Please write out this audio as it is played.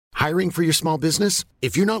Hiring for your small business?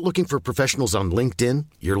 If you're not looking for professionals on LinkedIn,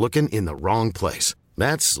 you're looking in the wrong place.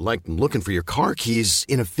 That's like looking for your car keys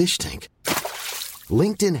in a fish tank.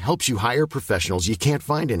 LinkedIn helps you hire professionals you can't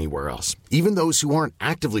find anywhere else, even those who aren't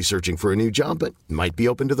actively searching for a new job but might be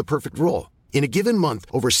open to the perfect role. In a given month,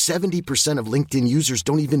 over 70% of LinkedIn users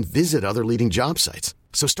don't even visit other leading job sites.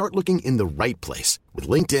 So start looking in the right place. With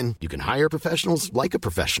LinkedIn, you can hire professionals like a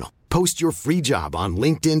professional. Post your free job on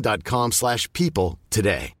linkedin.com/people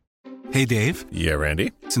today. Hey, Dave. Yeah,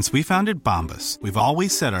 Randy. Since we founded Bombas, we've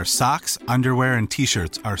always said our socks, underwear, and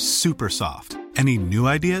T-shirts are super soft. Any new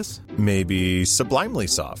ideas? Maybe sublimely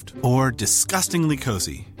soft. Or disgustingly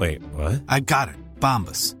cozy. Wait, what? I got it.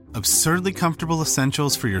 Bombas. Absurdly comfortable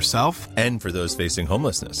essentials for yourself and for those facing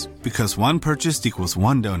homelessness. Because one purchased equals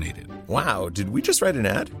one donated. Wow, did we just write an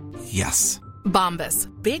ad? Yes. Bombas.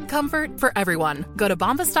 Big comfort for everyone. Go to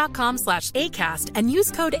bombas.com/ACAST and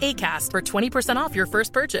use code ACAST for 20% off your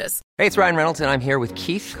first purchase. Hey, it's Ryan Reynolds, and I'm here with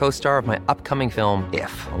Keith, co-star of my upcoming film,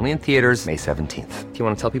 If, only in theaters May 17th. Do you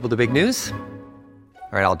want to tell people the big news?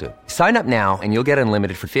 All right, I'll do it. Sign up now and you'll get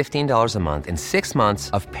unlimited for $15 a month and 6 months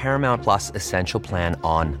of Paramount Plus Essential Plan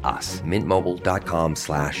on us.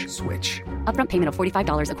 MintMobile.com/switch. Upfront payment of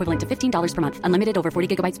 $45 equivalent to $15 per month. Unlimited over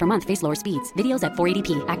 40 gigabytes per month. Face lower speeds. Videos at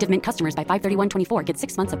 480p. Active Mint customers by 531.24 get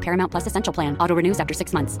 6 months of Paramount Plus Essential Plan. Auto renews after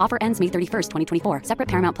 6 months. Offer ends May 31st, 2024. Separate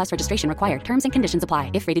Paramount Plus registration required. Terms and conditions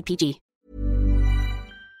apply if rated PG.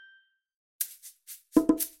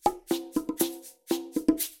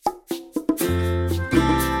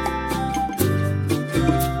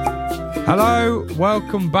 Hello,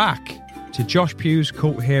 welcome back to Josh Pugh's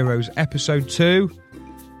Cult Heroes, episode 2.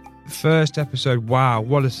 First episode, wow,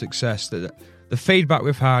 what a success. The feedback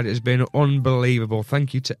we've had has been unbelievable.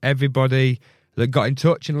 Thank you to everybody that got in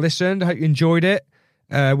touch and listened. I hope you enjoyed it.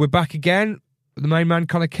 We're back again. The main man,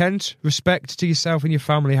 Connor Kent. Respect to yourself and your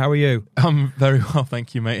family. How are you? I'm very well,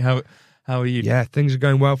 thank you, mate. How are you? Yeah, things are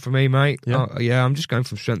going well for me, mate. Yeah, I'm just going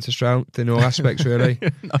from strength to strength in all aspects, really.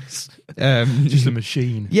 Nice. Just a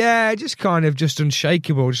machine. Yeah, just kind of just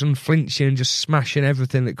unshakable, just unflinching, just smashing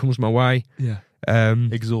everything that comes my way. Yeah.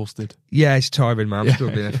 Exhausted. Yeah, it's tiring, man. I'm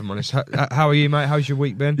struggling, if I'm honest. How are you, mate? How's your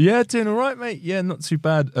week been? Yeah, doing all right, mate. Yeah, not too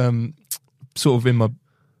bad. Sort of in my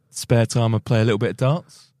spare time, I play a little bit of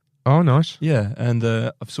darts. Oh, nice. Yeah, and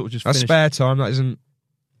I've sort of just That's finished. spare time. That isn't.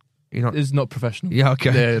 It's not professional. Yeah,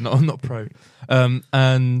 okay. Yeah, I'm not pro.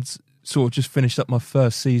 And sort of just finished up my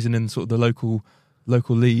first season in sort of the local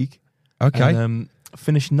league. Okay. And,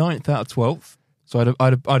 finished 9th out of 12th. So I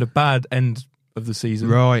had a bad end of the season.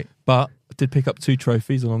 Right. But I did pick up 2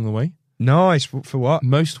 trophies along the way. Nice. For what?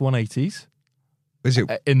 Most 180s. Is it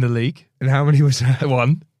in the league? And how many was that?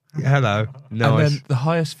 1. Hello. Nice. And then the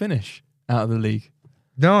highest finish out of the league.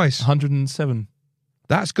 Nice. 107.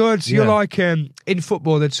 That's good. So Yeah. you're like, in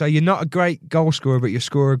football, they'd say you're not a great goal scorer, but you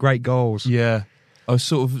score great goals. Yeah. I was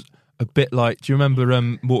sort of a bit like, do you remember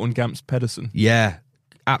Morton Gamps Pedersen? Yeah.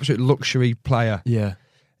 Absolute luxury player. Yeah.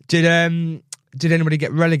 Did anybody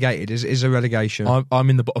get relegated? Is a relegation? I'm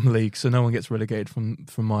in the bottom league, so no one gets relegated from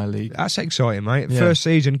my league. That's exciting, mate. Yeah. First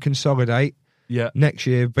season, consolidate. Yeah. Next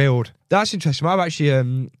year, build. That's interesting. I've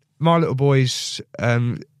actually, my little boy's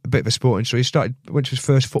a bit of a sporting story. He went to his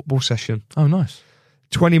first football session. Oh, nice.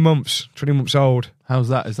 20 months old. How's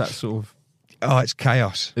that? Is that sort of... Oh, it's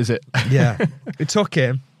chaos. Is it? Yeah. It took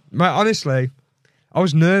him. Mate, honestly, I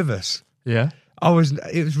was nervous. Yeah?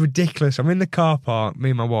 It was ridiculous. I'm in the car park, me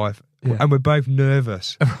and my wife, Yeah. and we're both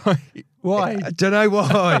nervous. Right. Why? I don't know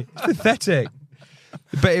why. It's pathetic.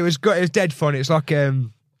 But it was good. It was dead fun. It's like,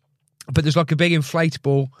 but there's like a big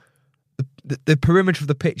inflatable. The perimeter of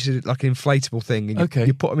the pitch is like an inflatable thing. And Okay.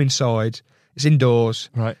 You put them inside. It's indoors.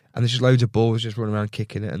 Right. And there's just loads of balls just running around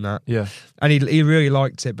kicking it and that. Yeah. And he really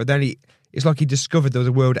liked it. But then it's like he discovered there was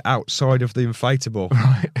a world outside of the inflatable.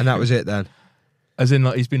 Right. And that was it then. As in,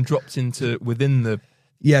 like, he's been dropped into within the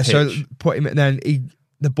Yeah, pitch. so put him, and then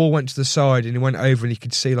the ball went to the side and he went over and he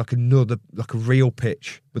could see like a real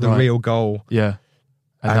pitch with a Right. real goal. Yeah.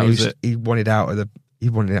 And And that was it. he wanted out of the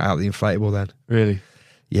inflatable then. Really?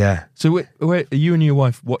 Yeah. So wait, are you and your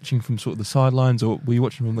wife watching from sort of the sidelines, or were you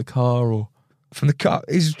watching from the car, or? From the car.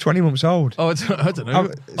 He's 20 months old. Oh, I don't know.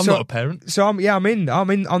 I'm not a parent. So I'm in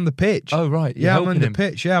on the pitch. Oh, right. You're Yeah, I'm on helping the him.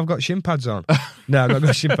 pitch. Yeah, I've got shin pads on. No, I've not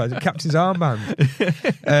got shin pads. Captain's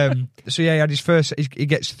armband. So yeah, he had his first. He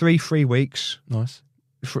gets 3 free weeks. Nice.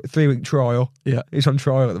 3-week trial. Yeah. He's on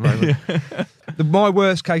trial at the moment. My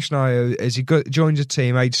worst case scenario is he joins a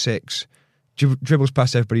team age 6, dribbles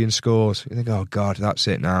past everybody and scores. You think, oh God, that's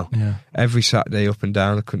it now. Yeah. Every Saturday up and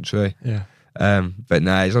down the country. Yeah. But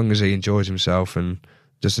no, as long as he enjoys himself and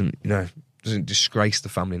doesn't, doesn't disgrace the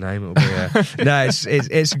family name. It'll be no,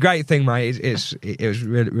 it's a great thing, mate. It was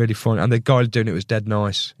really really fun, and the guy doing it was dead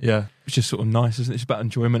nice. Yeah, it's just sort of nice, isn't it? It's about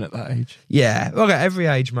enjoyment at that age. Yeah, well, at every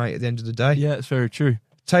age, mate. At the end of the day, Yeah, it's very true.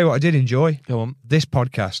 Tell you what, I did enjoy. Go on. This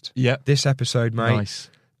podcast. Yeah, This episode, mate. nice.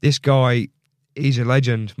 This guy, he's a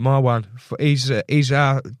legend. Marwan. He's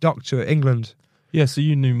our doctor at England. Yeah, so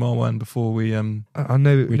you knew Marwan before we I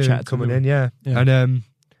knew We him chatted to coming him. in, yeah. Yeah. And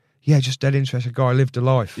just dead interested guy, lived a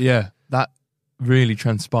life. Yeah, that really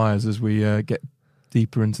transpires as we get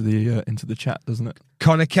deeper into the chat, doesn't it?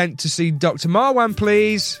 Connor Kent to see Dr. Marwan,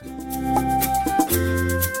 please.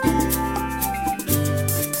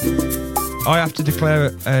 I have to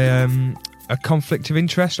declare a conflict of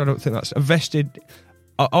interest. I don't think that's a vested.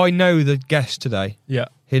 I know the guest today. Yeah,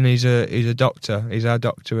 And he's a doctor. He's our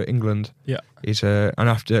doctor at England. yeah. And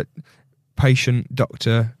after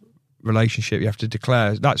patient-doctor relationship, you have to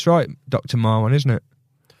declare. That's right, Dr. Marwan, isn't it?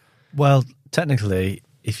 Well, technically,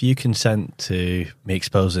 if you consent to me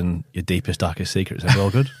exposing your deepest, darkest secrets, then we're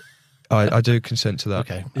all good. I do consent to that.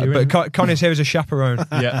 Okay. But Connor's here as a chaperone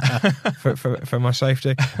Yeah. for my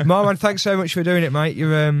safety. Marwan, thanks so much for doing it, mate.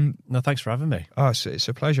 You're No, thanks for having me. oh, it's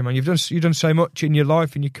a pleasure, man. You've done so much in your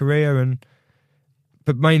life, in your career,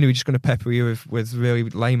 but mainly we're just going to pepper you with really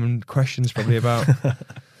layman questions, probably about.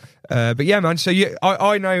 But yeah, man. So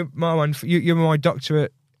I know Marwan. You're my doctor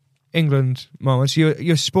at England, Marwan. So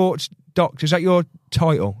you're sports doctor. Is that your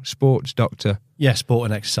title, sports doctor? Yeah, sport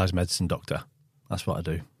and exercise medicine doctor. That's what I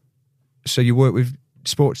do. So you work with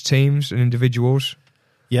sports teams and individuals.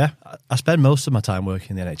 Yeah, I spend most of my time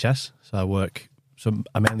working in the NHS. So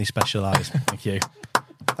I mainly specialise. Thank you.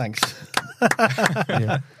 Thanks.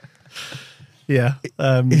 Yeah. Yeah.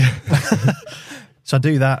 So I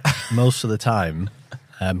do that most of the time.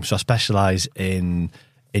 So I specialise in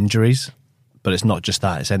injuries, but it's not just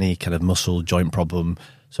that. It's any kind of muscle joint problem.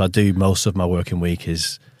 So I do most of my working week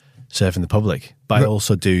is serving the public, but I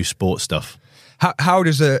also do sports stuff. How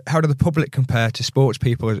do the public compare to sports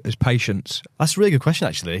people as patients? That's a really good question,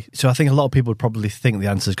 actually. So I think a lot of people would probably think the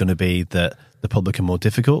answer is going to be that the public are more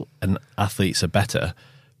difficult and athletes are better.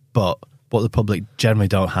 But what the public generally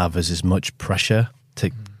don't have is as much pressure to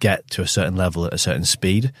get to a certain level at a certain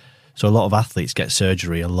speed. So a lot of athletes get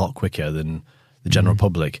surgery a lot quicker than the general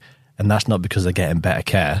public. And that's not because they're getting better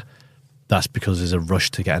care. That's because there's a rush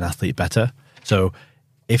to get an athlete better. So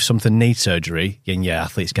if something needs surgery, then yeah,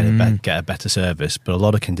 athletes get a better service. But a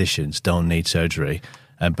lot of conditions don't need surgery,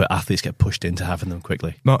 but athletes get pushed into having them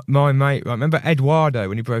quickly. My mate, I remember Eduardo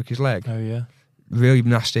when he broke his leg. Oh yeah. Really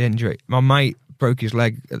nasty injury. My mate broke his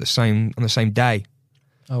leg on the same day.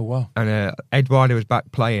 Oh wow. And Eduardo was back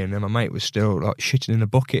playing, and my mate was still like shitting in a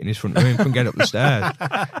bucket in his front room, couldn't get up the stairs.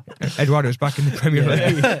 Eduardo was back in the Premier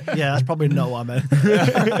League. Yeah, that's probably not what I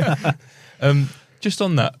meant. Just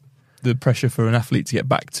on that, the pressure for an athlete to get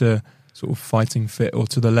back to sort of fighting fit or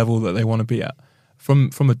to the level that they want to be at. From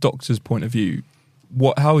a doctor's point of view,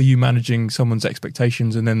 how are you managing someone's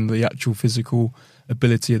expectations and then the actual physical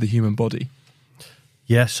ability of the human body?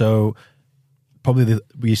 Yeah, so probably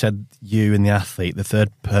you said you and the athlete, the third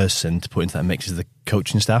person to put into that mix is the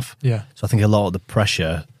coaching staff. Yeah. So I think a lot of the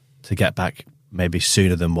pressure to get back maybe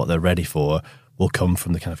sooner than what they're ready for will come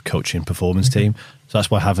from the kind of coaching performance team. So that's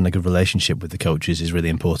why having a good relationship with the coaches is really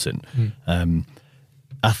important.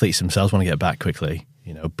 Athletes themselves want to get back quickly,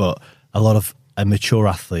 but a mature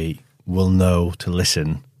athlete will know to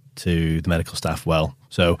listen to the medical staff well.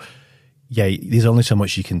 So yeah, there's only so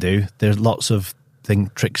much you can do. There's lots of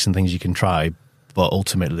tricks and things you can try, but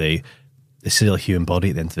ultimately it's still a human body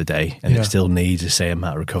at the end of the day, and it still needs the same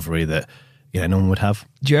amount of recovery that no one would have.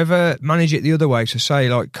 Do you ever manage it the other way? So say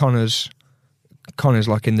like Connor's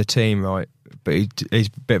like in the team, right? But he's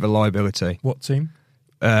a bit of a liability. What team?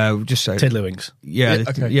 Just say Tiddlywinks. Yeah,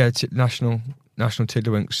 okay. National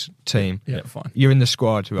Tiddlywinks team. Yeah, fine. You're in the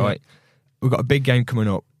squad, right? Yeah. We've got a big game coming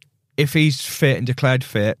up. If he's fit and declared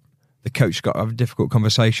fit, the coach's got to have a difficult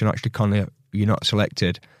conversation. Actually, Connor, you're not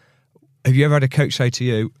selected. Have you ever had a coach say to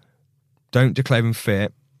you, "Don't declare him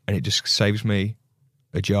fit," and it just saves me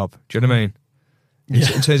a job? Do you know what I mean?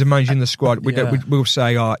 In terms of managing the squad, we'll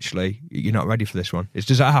say, "Oh, actually, you're not ready for this one."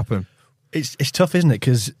 Does that happen? It's tough, isn't it?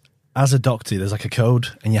 Because as a doctor, there's like a code,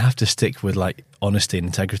 and you have to stick with like honesty and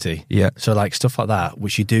integrity. Yeah. So like stuff like that,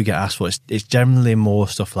 which you do get asked for, it's generally more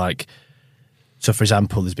stuff like. So, for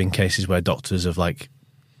example, there's been cases where doctors have like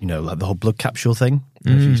the whole blood capsule thing. I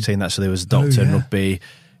don't know if you've seen that. So there was a doctor in rugby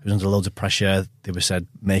who was under loads of pressure. They were said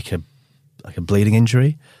make a bleeding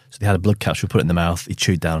injury. So they had a blood capsule put in the mouth. He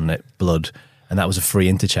chewed down it, blood, and that was a free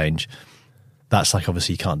interchange. That's like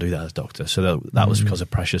obviously you can't do that as a doctor. So that was because of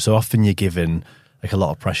pressure. So often you're given like a lot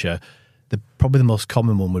of pressure. probably the most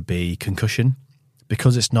common one would be concussion,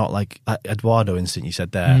 because it's not like Eduardo incident you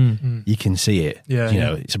said there. You can see it. Yeah,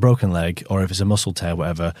 know, it's a broken leg, or if it's a muscle tear,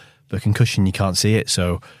 whatever. But concussion, you can't see it.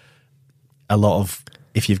 So a lot of,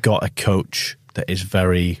 if you've got a coach that is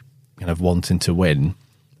very kind of wanting to win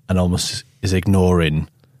and almost is ignoring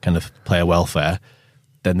kind of player welfare,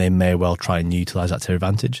 then they may well try and utilise that to their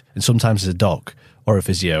advantage. And sometimes as a doc or a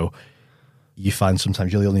physio, you find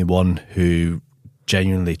sometimes you're the only one who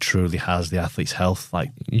genuinely, truly has the athlete's health,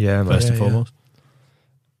 first and foremost.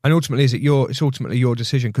 And ultimately, it's ultimately your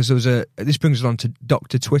decision, because there was this brings us on to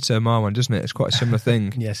Dr. Twitter, Marwan, doesn't it? It's quite a similar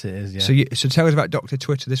thing. Yes, it is, yeah. So tell us about Dr.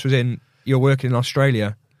 Twitter. This was you're working in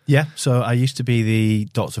Australia. Yeah, so I used to be the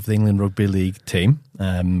doctor for the England Rugby League team.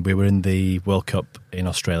 We were in the World Cup in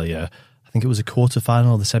Australia. I think it was a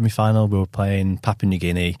quarter-final, the semi-final. We were playing Papua New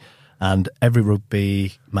Guinea, and every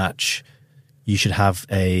rugby match, you should have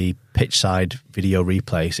a pitch-side video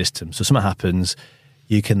replay system. So something happens,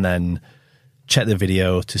 you can then check the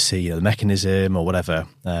video to see the mechanism or whatever.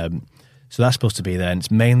 So that's supposed to be there, and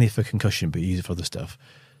it's mainly for concussion, but you use it for other stuff.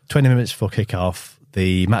 20 minutes before kick-off,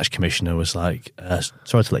 the match commissioner was like,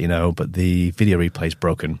 sorry to let you know, but the video replay is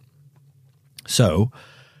broken. So,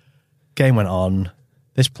 game went on,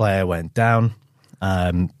 this player went down,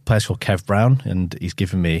 player's called Kev Brown, and he's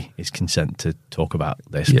given me his consent to talk about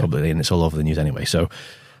this publicly, and it's all over the news anyway. So,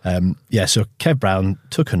 so Kev Brown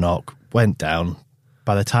took a knock, went down.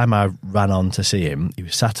 By the time I ran on to see him, he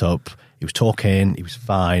was sat up, he was talking, he was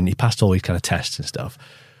fine, he passed all these kind of tests and stuff.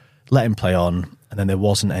 Let him play on, and then there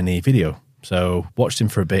wasn't any video. So watched him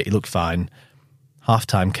for a bit, he looked fine.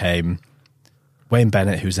 Half-time came. Wayne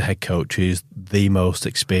Bennett, who's the head coach, who's the most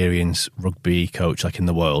experienced rugby coach in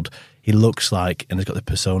the world, he looks like, and has got the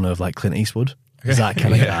persona of Clint Eastwood. He's that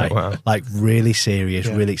kind of guy. Wow. Really serious,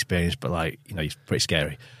 really experienced, but he's pretty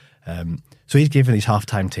scary. So he's giving his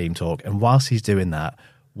half-time team talk, and whilst he's doing that,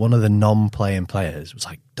 one of the non-playing players was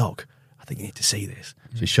like, Doc, I think you need to see this.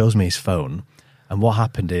 So he shows me his phone, and what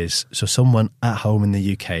happened is, so someone at home in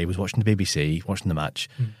the UK was watching the BBC, watching the match,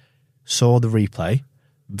 saw the replay,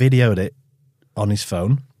 videoed it on his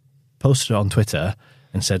phone, posted it on Twitter,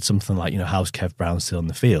 and said something like, how's Kev Brown still in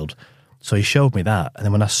the field? So he showed me that, and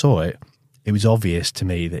then when I saw it, it was obvious to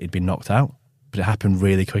me that he'd been knocked out, but it happened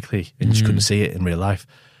really quickly, and you just couldn't see it in real life.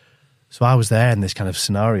 So I was there in this kind of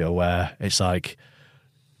scenario where it's like,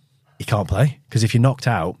 you can't play, because if you're knocked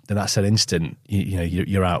out, then that's an instant,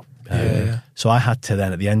 you're out. So I had to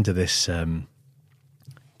then, at the end of this, end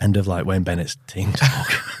of Wayne Bennett's team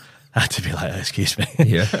talk, I had to be like, excuse me,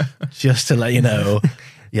 just to let you know,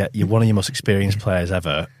 you're one of your most experienced players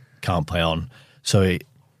ever, can't play on. So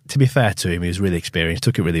to be fair to him, he was really experienced,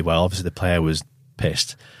 took it really well. Obviously the player was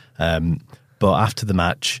pissed. But after the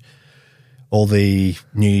match, all the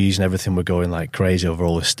news and everything were going crazy over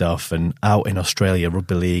all this stuff. And out in Australia,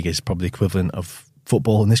 rugby league is probably the equivalent of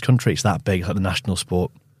football in this country. It's that big, it's like the national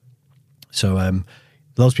sport. So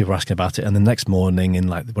loads of people were asking about it. And the next morning in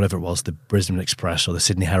whatever it was, the Brisbane Express or the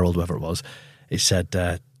Sydney Herald, whatever it was, it said,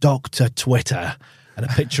 Dr. Twitter, and a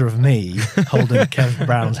picture of me holding Kevin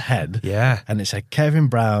Brown's head. Yeah. And it said, Kevin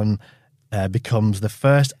Brown becomes the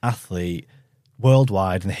first athlete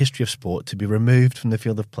worldwide in the history of sport to be removed from the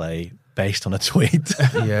field of play based on a tweet.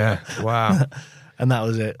 Yeah, wow. And that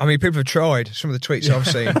was it. I mean, people have tried. Some of the tweets I've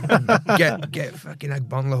seen. Get fucking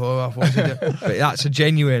Agbonlahor off. But that's a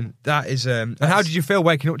genuine. That is. And how did you feel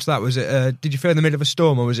waking up to that? Was it? Did you feel in the middle of a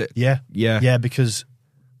storm, or was it? Yeah. Because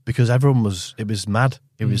everyone was. It was mad.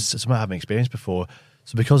 It was something I haven't experienced before.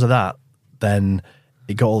 So because of that, then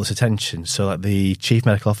it got all this attention. So the chief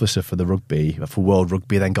medical officer for the rugby, for World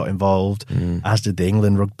Rugby, then got involved, as did the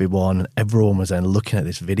England Rugby one. And everyone was then looking at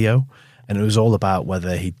this video. And it was all about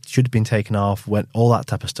whether he should have been taken off, when all that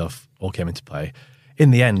type of stuff all came into play.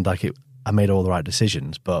 In the end, I made all the right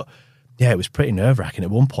decisions, but yeah, it was pretty nerve-wracking. At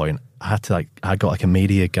one point, I had to I got a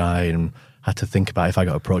media guy and had to think about if I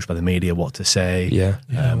got approached by the media, what to say. Yeah.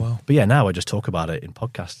 But yeah, now I just talk about it in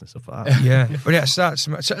podcasts and stuff like that. Yeah. But yeah,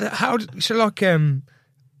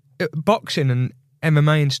 boxing and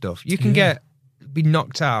MMA and stuff, you can be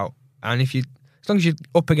knocked out, and as long as you're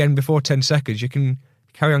up again before 10 seconds, you can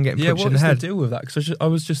carry on getting punched in the head. What's the deal with that? Because I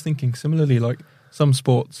was just thinking similarly, some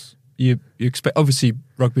sports, you expect, obviously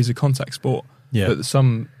rugby is a contact sport, but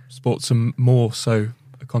some sports are more so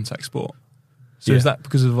a contact sport. So is that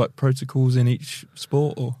because of protocols in each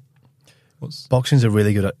sport, or what's? Boxing's a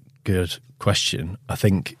really good question. I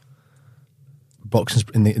think boxing's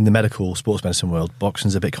in the medical sports medicine world,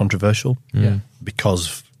 boxing's a bit controversial. Yeah.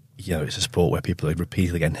 Because it's a sport where people are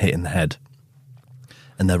repeatedly getting hit in the head.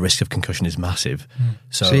 and the risk of concussion is massive.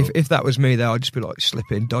 So See, if that was me, there, I'd just be like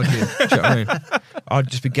slipping, dodging. Do you know what I mean? I'd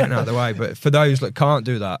just be getting out of the way. But for those that can't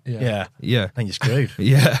do that, yeah, yeah, then you're screwed.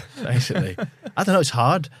 yeah. Basically, I don't know. It's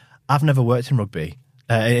hard. I've never worked in rugby,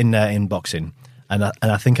 in boxing, and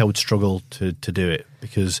I think I would struggle to do it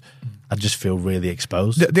because I just feel really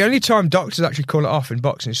exposed. The only time doctors actually call it off in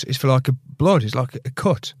boxing is for like a blood, it's like a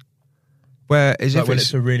cut. Whereas Like if when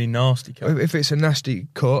it's a really nasty cut. if it's a nasty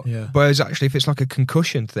cut, Yeah. whereas actually if it's like a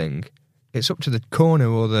concussion thing, it's up to the corner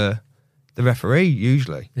or the referee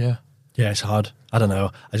usually. Yeah. Yeah, it's hard. I don't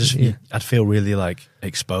know. I'd feel really like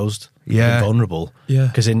exposed, Yeah. and vulnerable. Yeah.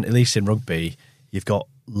 Because at least in rugby, you've got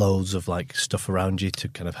loads of like stuff around you to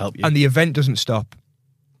kind of help you. And the event doesn't stop.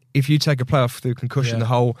 If you take a player off through concussion,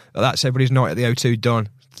 that's everybody's night at the O2 done.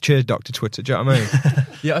 Cheers, Dr. Twitter. Do you know what I mean?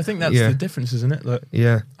 Yeah, I think that's Yeah. the difference, isn't it? Like,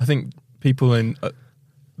 Yeah. I think people in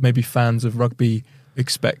maybe fans of rugby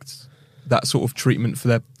expect that sort of treatment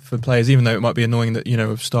for players, even though it might be annoying that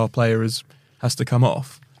a star player has to come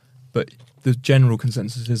off. But the general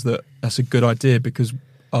consensus is that that's a good idea because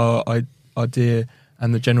our idea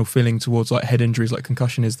and the general feeling towards like head injuries like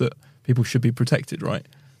concussion is that people should be protected, right?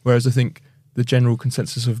 Whereas I think the general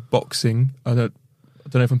consensus of boxing, I don't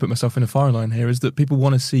know if I'm putting myself in a firing line here, is that people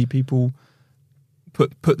want to see people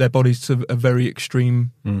put their bodies to a very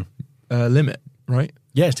extreme limit, right?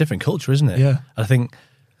 Yeah, it's different culture, isn't it? Yeah.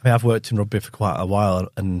 I've worked in rugby for quite a while,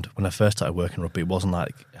 and when I first started working rugby, it wasn't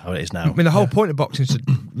like how it is now. I mean, the whole point of boxing is to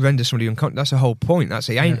render somebody unconscious. That's the whole point. That's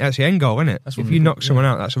the end goal, isn't it? If you knock someone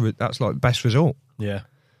out, that's like best result. Yeah.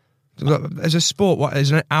 As a sport,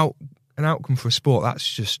 as an outcome for a sport,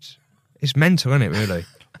 it's mental, isn't it? Really.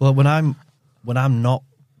 Well, when I'm not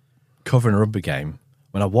covering a rugby game,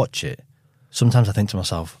 when I watch it, sometimes I think to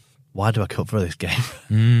myself, why do I cover this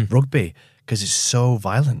game? Rugby, because it's so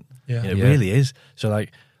violent. Yeah. It really is. So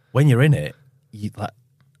like when you're in it,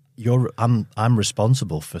 I'm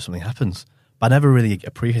responsible for something happens. But I never really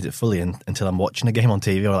appreciate it fully until I'm watching a game on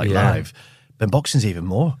TV or live. But boxing's even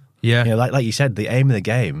more. Yeah. Like you said, the aim of the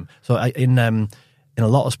game. So in a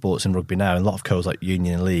lot of sports in rugby now, in a lot of codes like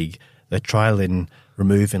Union and League, they're trialling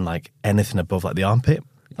removing like anything above like the armpit,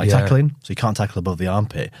 like tackling. So you can't tackle above the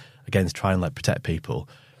armpit, again to try and like protect people.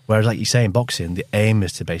 Whereas like you say in boxing, the aim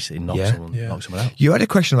is to basically knock someone out. You had a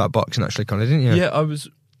question about boxing actually, Connor, didn't you? Yeah, I was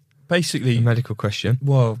basically A medical question.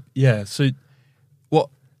 Well, yeah. So, what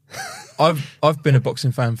I've been a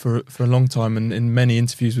boxing fan for a long time, and in many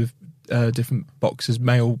interviews with different boxers,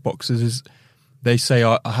 male boxers, is they say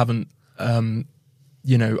I haven't,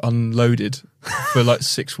 unloaded for like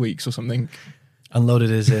 6 weeks or something. Unloaded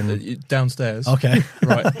is in downstairs. Okay,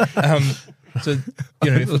 right. So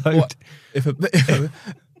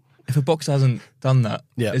if a boxer hasn't done that,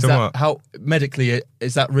 is that how medically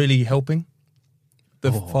is that really helping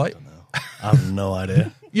the fight? I don't know. I have no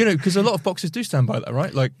idea. Because a lot of boxers do stand by that,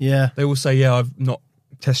 right? Like, they will say, I've not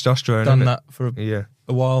testosterone done that for a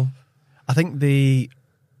while. I think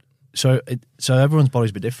so everyone's body's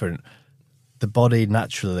a bit different. The body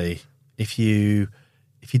naturally, if you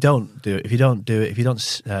don't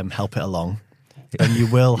help it along, then you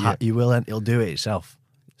will it'll do it itself.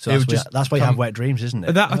 So that's why you have wet dreams, isn't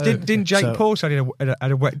it? Didn't Jake Paul say he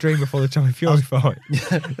had a wet dream before the Tommy Fury fight?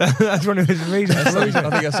 That's one of his reasons. I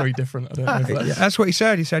think that's very different. I don't know if that's what he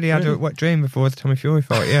said. He said he had a wet dream before the Tommy Fury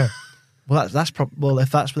fight. Yeah. Well, if that's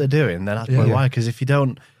what they're doing, then that's probably why. Because if you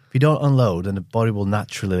don't unload, then the body will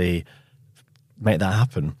naturally make that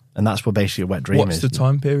happen, and that's what basically a wet dream is. What's the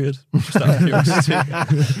time period? Just out of curiosity.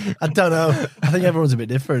 I don't know. I think everyone's a bit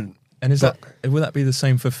different. And will that be the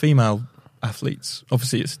same for female athletes?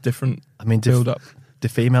 Obviously, it's different. I mean, build up. Do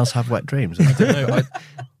females have wet dreams? I don't know.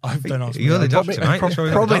 I don't ask. You're the doctor, mate.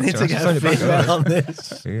 Probably need to get a female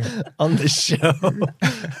on this show.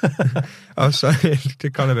 I was saying to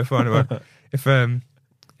kind of a funny one.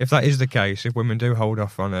 If that is the case, if women do hold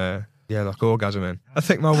off on like orgasm, I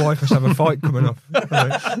think my wife must have a fight coming up.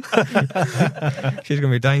 She's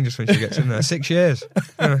going to be dangerous when she gets in there. 6 years,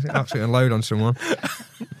 absolutely unload on someone.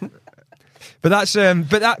 But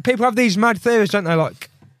that people have these mad theories, don't they? Like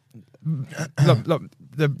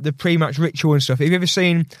the pre-match ritual and stuff. Have you ever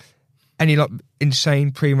seen any like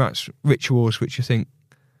insane pre-match rituals which you think,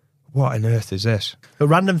 what on earth is this? A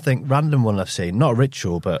random one I've seen, not a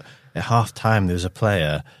ritual, but at half time there was a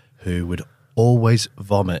player who would always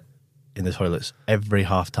vomit in the toilets every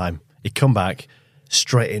half time. He'd come back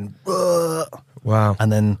straight in. Wow.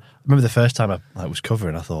 And then I remember the first time I was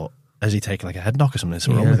covering, I thought, has he taken like a head knock or something?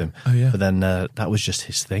 Something wrong with him? Oh, yeah. But then that was just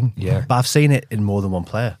his thing. Yeah. But I've seen it in more than one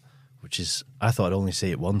player, which is, I thought I'd only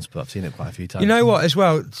see it once, but I've seen it quite a few times. You know what, as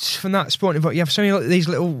well, from that point of view, you have so many these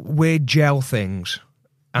little weird gel things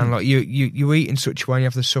and like you eat in such a way, and you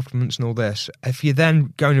have the supplements and all this. If you're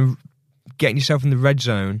then going and getting yourself in the red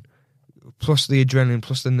zone, plus the adrenaline,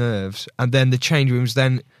 plus the nerves, and then the change rooms,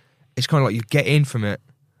 then it's kind of like you get in from it.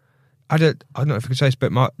 I don't know if I can say this,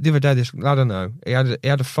 but the other day, this lad I know, he had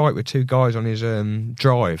a fight with two guys on his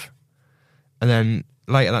drive, and then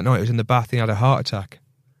later that night he was in the bath and he had a heart attack.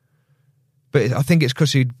 But I think it's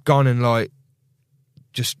because he'd gone and like,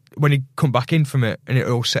 just when he come back in from it and it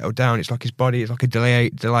all settled down, it's like his body is like a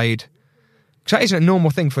delayed. Because that isn't a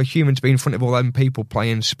normal thing for a human to be in front of all them people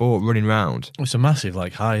playing sport, running around. It's a massive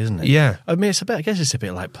like high, isn't it? Yeah. I mean, I guess it's a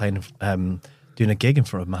bit like playing, doing a gig in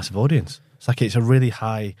front of a massive audience. It's like it's a really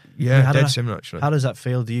high. Yeah, I mean, dead similar actually. How does that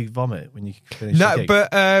feel? Do you vomit when you finish No, the gig?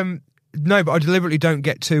 but I deliberately don't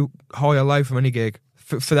get too high or low from any gig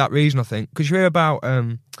for that reason. I think because you hear about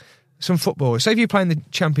some footballers. Say if you're playing the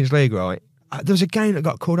Champions League, right? There was a game that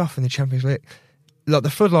got called off in the Champions League. Like the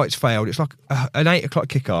floodlights failed. It's like an 8 o'clock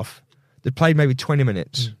kickoff. They played maybe 20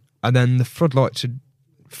 minutes, and then the floodlights had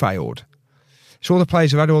failed. So all the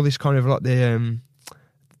players have had all this kind of like the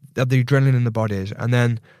adrenaline in the bodies, and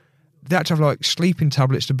then they had to have like sleeping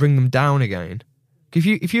tablets to bring them down again. If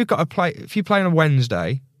you play on a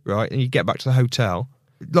Wednesday, right, and you get back to the hotel,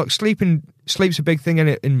 like sleep's a big thing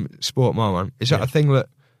in sport, Marwan. Is that a thing that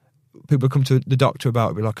people come to the doctor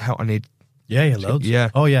about? Be like, how I need. Yeah, loads. Yeah.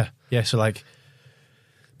 Oh yeah. So like,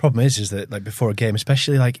 problem is that like before a game,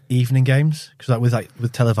 especially like evening games, because like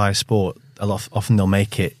with televised sport, often they'll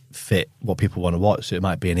make it fit what people want to watch. So it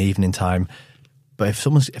might be an evening time, but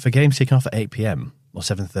if a game's taken off at 8 p.m. or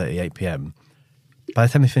 7:30, 8 p.m, by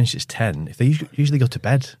the time they finish it's 10. If they usually go to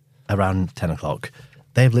bed around 10 o'clock,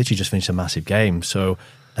 they've literally just finished a massive game. So,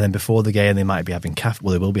 and then before the game, they might be having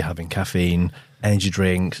they will be having caffeine, energy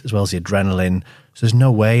drinks, as well as the adrenaline. So there's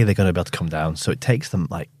no way they're going to be able to come down. So it takes them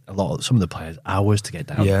like some of the players hours to get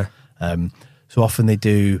down. Yeah. So often they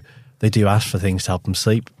do ask for things to help them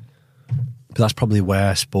sleep. But that's probably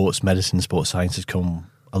where sports medicine, sports science has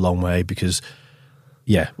come a long way, because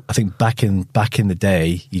I think back in the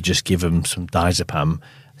day, you just give them some diazepam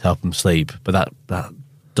to help them sleep, but that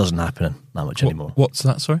doesn't happen that much anymore. What's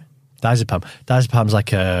that? Sorry, diazepam. Diazepam's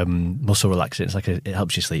like a muscle relaxant. It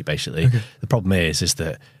helps you sleep basically. Okay. The problem is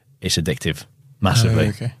that it's addictive massively.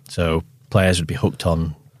 Okay. So players would be hooked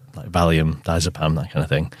on like Valium, diazepam, that kind of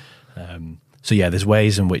thing. So there's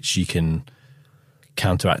ways in which you can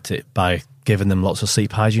counteract it by giving them lots of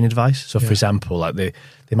sleep hygiene advice. So for example, like they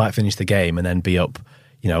might finish the game and then be up,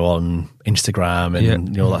 on Instagram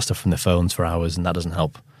and all that stuff from their phones for hours, and that doesn't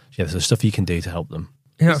help. Yeah, there's stuff you can do to help them.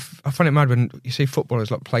 I find it mad when you see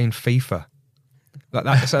footballers like playing FIFA, like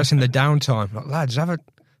that. So that's in the downtime. Like, lads,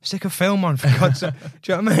 stick a film on for God's sake.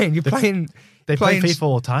 Do you know what I mean? You're playing. They play FIFA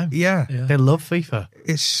all the time. Yeah, they love FIFA.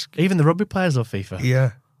 Even the rugby players love FIFA.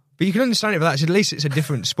 Yeah. But you can understand it, but that's at least it's a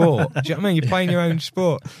different sport. Do you know what I mean? You're playing your own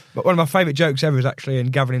sport. But one of my favourite jokes ever is actually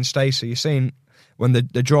in Gavin and Stacey. You're seeing when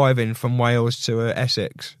they're driving from Wales to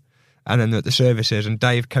Essex, and then the services, and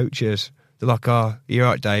Dave coaches. They're like, "Oh, you're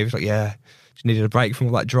right, Dave." He's like, "Yeah, just needed a break from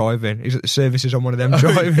all that driving." He's at the services on one of them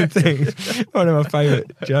driving things. One of my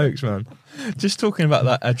favourite jokes, man. Just talking about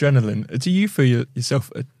that adrenaline, do you feel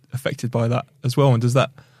yourself affected by that as well? And does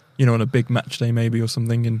that, on a big match day maybe or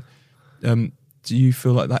something, and do you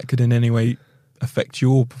feel like that could in any way affect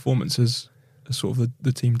your performance as sort of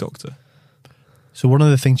the team doctor? So one of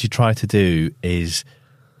the things you try to do is,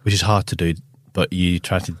 which is hard to do, but you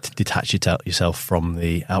try to detach yourself from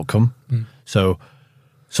the outcome. So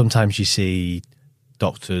sometimes you see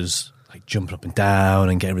doctors like jumping up and down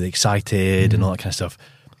and getting really excited and all that kind of stuff.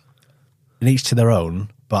 And each to their own,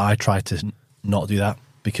 but I try to not do that,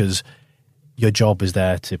 because your job is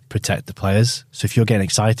there to protect the players. So if you're getting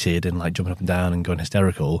excited and like jumping up and down and going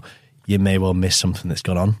hysterical, you may well miss something that's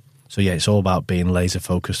gone on. So it's all about being laser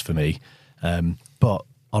focused for me. But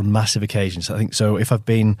on massive occasions, I think so. If I've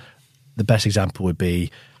been, the best example would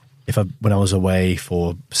be when I was away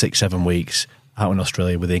for 6-7 weeks out in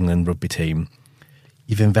Australia with the England rugby team.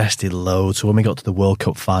 You've invested loads. So when we got to the World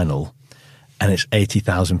Cup final, and it's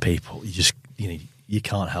 80,000 people, you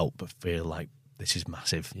can't help but feel like this is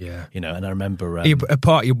massive. Yeah. And I remember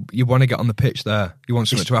you want to get on the pitch there. You want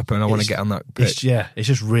something to happen, and I want to get on that pitch. It's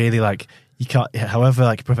just really like you can't. However,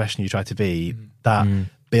 like professional you try to be, that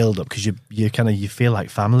build up, because you feel like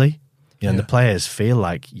family. And the players feel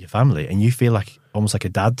like your family, and you feel like almost like a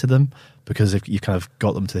dad to them, because you kind of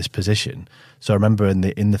got them to this position. So I remember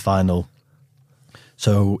in the final,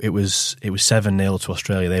 so it was 7-0 to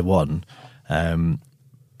Australia. They won,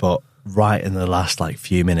 but right in the last like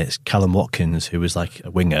few minutes, Callum Watkins, who was like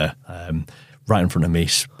a winger, right in front of me.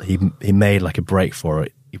 He made like a break for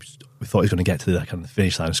it. We thought he was going to get to the kind of the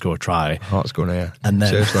finish line and score a try. Heart's going here. And then,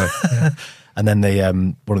 seriously. and then they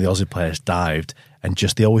one of the Aussie players dived and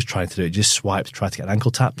they always tried to do it. Just swiped, tried to get an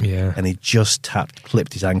ankle tap. Yeah. And he just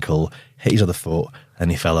clipped his ankle, hit his other foot, and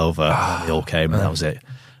he fell over. And they all came, and that was it.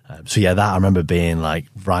 That I remember being like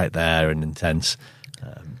right there and intense.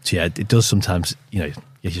 It does sometimes. You're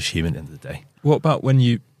just human at the end of the day. What about when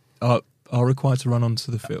you are required to run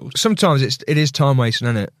onto the field? Sometimes it is time wasting,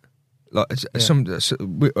 isn't it? Like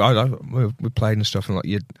we played and stuff, and like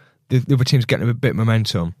the other team's getting a bit of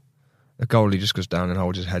momentum. The goalie just goes down and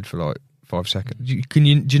holds his head for like 5 seconds. Do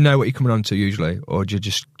you know what you're coming onto usually, or do you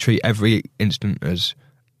just treat every instant as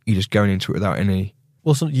you're just going into it without any?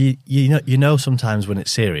 Well, you know sometimes when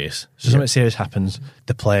it's serious. So something serious happens,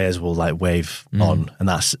 the players will like wave on, and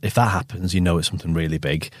if that happens, you know it's something really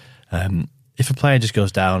big. If a player just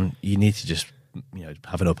goes down, you need to just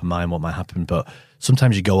have an open mind what might happen. But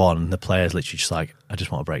sometimes you go on, and the player's literally just like, I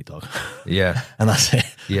just want a break, dog. Yeah, and that's it.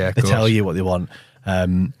 Yeah, they tell you what they want.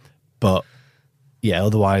 But yeah,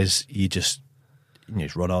 otherwise you just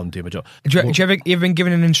run on, do my job. Do you ever been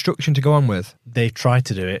given an instruction to go on with? They've tried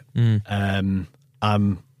to do it.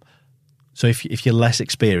 So if you're less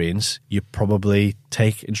experienced, you probably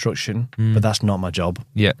take instruction, but that's not my job.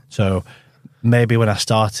 Yeah. So maybe when I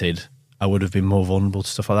started, I would have been more vulnerable to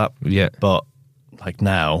stuff like that. Yeah. But like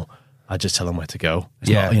now, I just tell them where to go.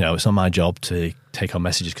 It's not, it's not my job to take on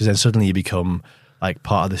messages, because then suddenly you become like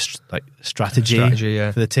part of this like strategy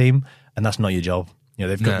for the team, and that's not your job.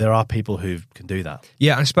 There are people who can do that.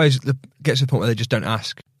 Yeah, I suppose it gets to the point where they just don't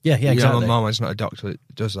ask. Yeah, exactly. My man's not a doctor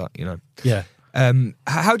that does that, Yeah.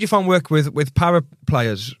 How do you find work with para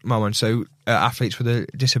players, Marwan? So athletes with a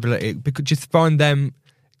disability, do you find them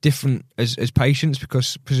different as patients,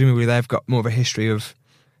 because presumably they've got more of a history of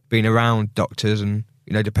being around doctors and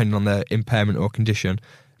depending on their impairment or condition?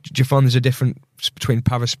 Do you find there's a difference between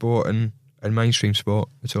para sport and mainstream sport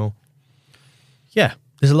at all? Yeah,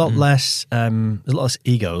 there's a lot less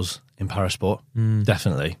egos in para sport,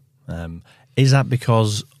 definitely. Is that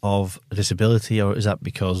because of a disability, or is that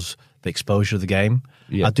because the exposure of the game?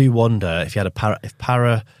 Yeah. I do wonder if you had if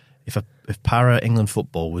para England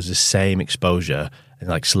football was the same exposure and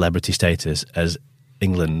like celebrity status as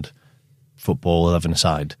England football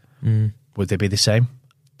 11-a-side, would they be the same?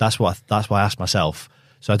 That's why I asked myself.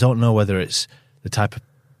 So I don't know whether it's the type of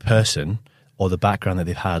person or the background that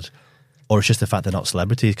they've had, or it's just the fact they're not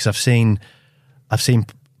celebrities. Because I've seen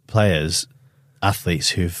players, athletes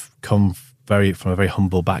who've come from a very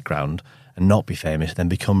humble background and not be famous, then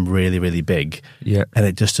become really, really big. Yeah, and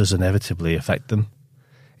it just does inevitably affect them.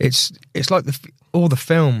 It's like all the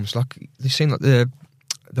films, like you've seen like the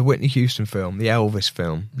Whitney Houston film, the Elvis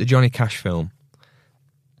film, the Johnny Cash film.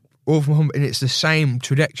 All from humble, and it's the same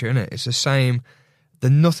trajectory, isn't it? It's the same.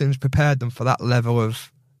 Nothing's prepared them for that level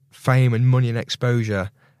of fame and money and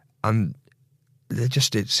exposure, and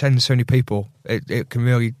it sends so many people. It can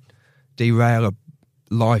really derail a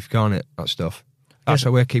life, can't it? That stuff. That's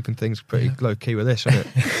why we're keeping things pretty low key with this, isn't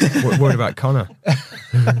it? We're worried about Connor.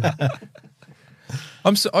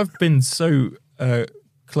 I've been so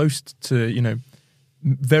close to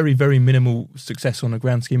very, very minimal success on a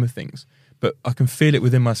grand scheme of things, but I can feel it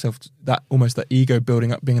within myself, that almost that ego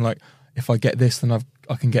building up, being like, if I get this, then I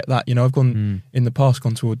can get that. I've gone in the past,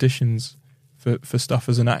 gone to auditions for stuff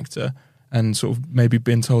as an actor, and sort of maybe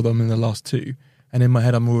been told I'm in the last two, and in my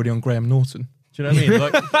head I'm already on Graham Norton. Do you know what I mean?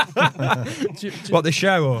 Like, what, the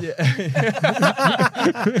show? Or? Yeah.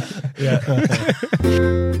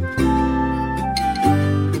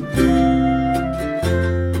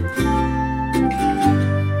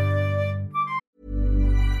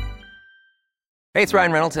 Hey, it's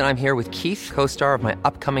Ryan Reynolds, and I'm here with Keith, co-star of my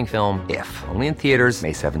upcoming film, If, only in theaters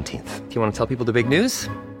May 17th. Do you want to tell people the big news?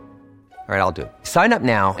 All right, I'll do it. Sign up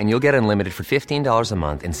now and you'll get unlimited for $15 a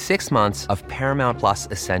month and 6 months of Paramount Plus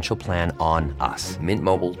Essential Plan on us.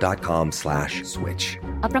 MintMobile.com/switch.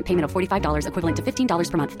 Upfront payment of $45 equivalent to $15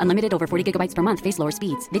 per month. Unlimited over 40 gigabytes per month. Face lower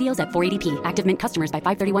speeds. Videos at 480p. Active Mint customers by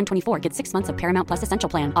 531.24 get 6 months of Paramount Plus Essential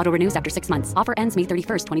Plan. Auto renews after 6 months. Offer ends May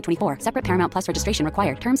 31st, 2024. Separate Paramount Plus registration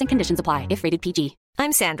required. Terms and conditions apply if rated PG.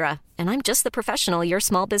 I'm Sandra, and I'm just the professional your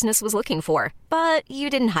small business was looking for. But you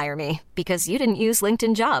didn't hire me because you didn't use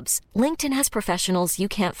LinkedIn Jobs. LinkedIn has professionals you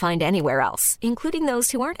can't find anywhere else, including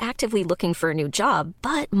those who aren't actively looking for a new job,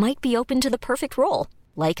 but might be open to the perfect role,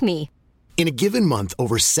 like me. In a given month,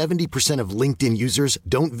 over 70% of LinkedIn users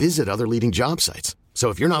don't visit other leading job sites. So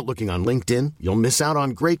if you're not looking on LinkedIn, you'll miss out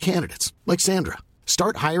on great candidates like Sandra.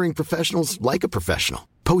 Start hiring professionals like a professional.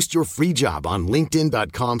 Post your free job on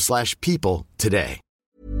linkedin.com/people today.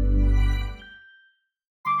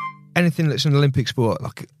 anything that's an Olympic sport,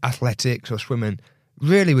 like athletics or swimming,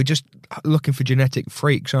 really we're just looking for genetic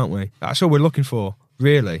freaks, aren't we? That's all we're looking for,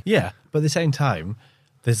 really. Yeah, but at the same time,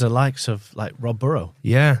 there's the likes of like Rob Burrow.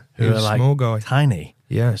 Yeah, who he are was a like small guy. tiny.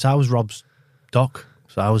 Yeah. So I was Rob's doc.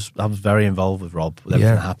 So I was very involved with Rob with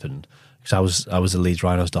everything that happened. Because I was the Leeds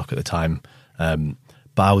Rhinos doc at the time.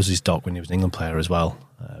 But I was his doc when he was an England player as well.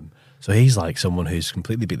 So he's like someone who's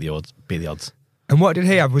completely beat the odds. And what did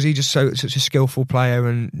he have? Was he just such a skillful player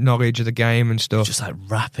and knowledge of the game and stuff? Just like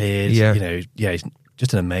rapid, Yeah. He's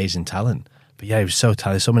just an amazing talent. But yeah, he was so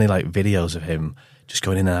talented. So many like videos of him just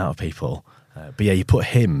going in and out of people. But yeah, you put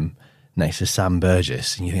him next to Sam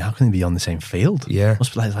Burgess and you think, how can they be on the same field? Yeah.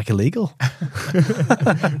 Must be like illegal.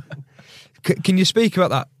 Can you speak about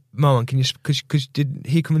that, Marwan? Can you? Because did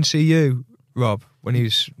he come and see you, Rob, when he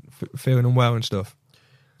was feeling unwell and stuff?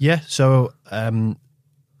 Yeah, so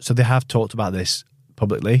they have talked about this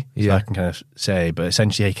publicly, so I can kind of say, but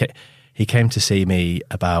essentially he came to see me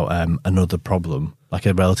about another problem, like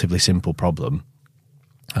a relatively simple problem,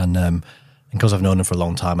 and because I've known him for a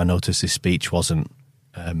long time, I noticed his speech wasn't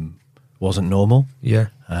normal. Yeah.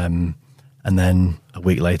 And then a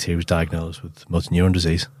week later, he was diagnosed with motor neuron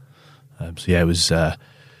disease. So yeah, it was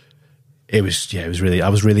really, I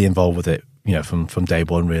was really involved with it, from day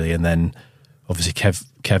one, really. And then obviously Kev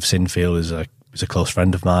Sinfield is a close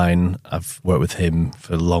friend of mine. I've worked with him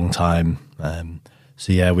for a long time.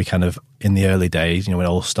 So yeah, we kind of, in the early days, when it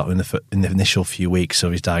all started in the initial few weeks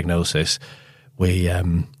of his diagnosis, we'd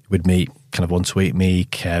meet kind of once a week, me,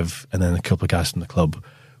 Kev, and then a couple of guys from the club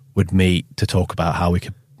would meet to talk about how we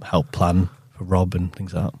could help plan for Rob and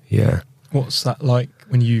things like that. Yeah. What's that like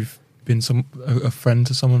when you've been a friend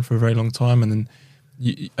to someone for a very long time, and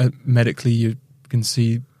then medically you can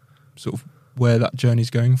see sort of where that journey's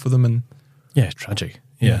going for them? And yeah, it's tragic.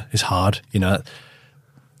 Yeah, it's hard.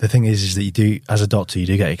 The thing is that you do, as a doctor, you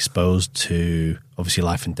do get exposed to obviously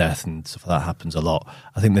life and death and stuff like that happens a lot.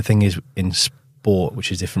 I think the thing is in sport,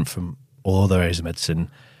 which is different from all other areas of medicine,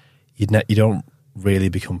 you don't really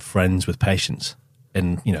become friends with patients.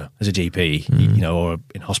 And, as a GP, or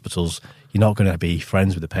in hospitals, you're not going to be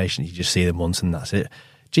friends with the patient. You just see them once and that's it.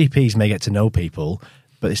 GPs may get to know people,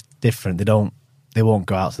 but it's different. They won't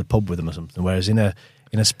go out to the pub with them or something. Whereas in a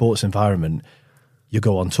sports environment, you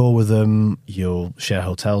go on tour with them, you'll share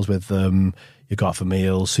hotels with them, you go out for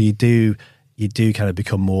meals. So you do kind of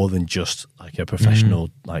become more than just like a professional,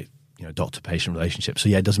 doctor-patient relationship. So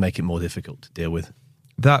yeah, it does make it more difficult to deal with.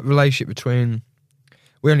 That relationship between,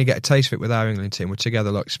 we only get a taste of it with our England team. We're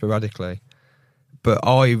together like sporadically. But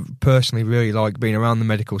I personally really like being around the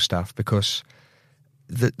medical staff because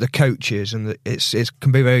the coaches and it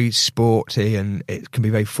can be very sporty and it can be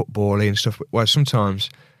very football-y and stuff. Whereas sometimes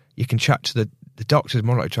you can chat to the doctors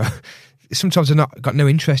more like sometimes they're not got no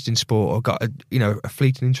interest in sport or got a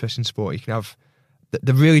fleeting interest in sport. You can have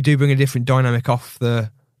they really do bring a different dynamic off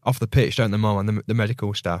the pitch, don't they, Mom, and the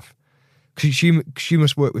medical staff? Because she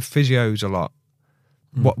must work with physios a lot.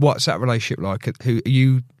 What's that relationship like? Who are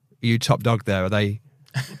you top dog there? Are they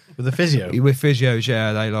with the physio? With physios, yeah.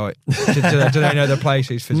 Are they like do they know their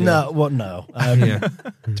places? Physio? No.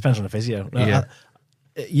 Depends on the physio. No, yeah.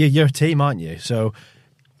 You're a team, aren't you? So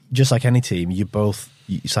just like any team,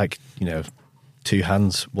 it's like two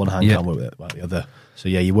hands. One hand can't work with the other. So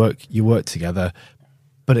yeah, you work together,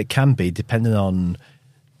 but it can be, depending on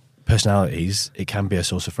personalities, it can be a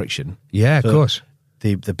source of friction. Yeah, of course.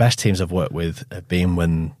 The best teams I've worked with have been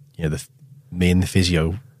when me and the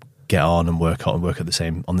physio get on and work on the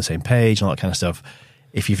same page and all that kind of stuff.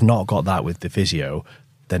 If you've not got that with the physio,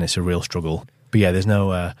 then it's a real struggle. But yeah, there's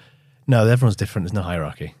no everyone's different. There's no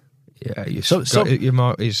hierarchy. Yeah, he's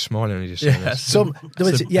smiling when he just said this. Some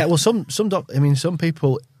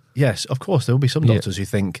people. Yes, of course, there will be some doctors who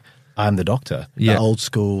think I'm the doctor. Yeah, that old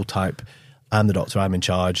school type. I'm the doctor. I'm in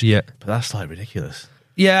charge. Yeah, but that's like ridiculous.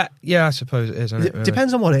 Yeah, I suppose it is. It really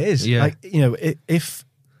depends on what it is. Yeah, if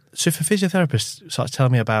a physiotherapist starts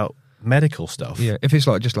telling me about medical stuff, if it's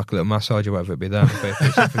just like a little massage or whatever, it'd be there.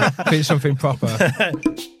 If it's something proper.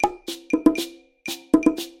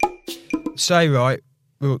 Say right,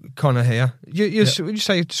 well, Connor here. Would you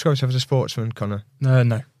say you describe yourself as a sportsman, Connor?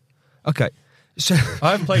 No. Okay, so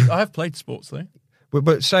I have played sports though.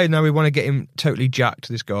 But say now we want to get him totally jacked.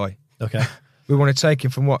 This guy. Okay. We want to take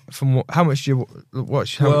him from what? How much do you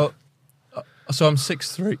watch? So I'm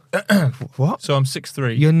 6'3". What? So I'm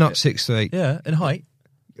 6'3". You're not 6'3". Yeah, in height.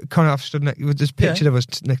 Kind of stood next. There's pictures of us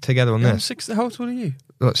together on this. How tall are you?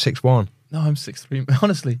 Like 6'1". No, I'm 6'3".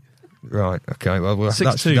 Honestly. Right. Okay. Well,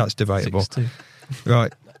 that's debatable. 6'2".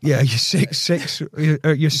 Right. Yeah. You're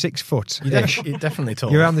 6'6". You're 6 foot. You're definitely tall.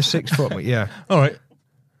 You're around the 6 foot. Yeah. All right.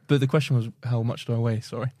 But the question was, how much do I weigh?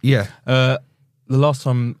 Sorry. Yeah. The last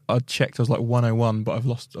time I checked, I was like 101, but I've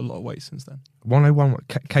lost a lot of weight since then. 101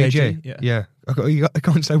 kg? Yeah. I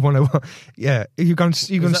can't say 101. Yeah. You've gone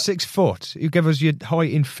 6 foot. You give us your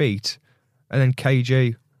height in feet and then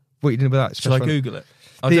kg. What are you doing with that? Shall I Google it?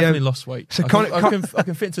 I've definitely lost weight. So I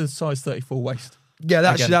can fit into the size 34 waist. Yeah,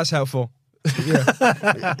 that's helpful.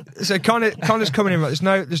 Yeah. So Connor's coming in.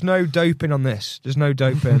 There's no doping on this. There's no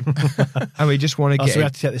doping, and we just want to get. So we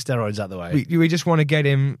have to take the steroids out of the way. We just want to get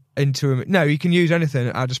him into him. No, you can use anything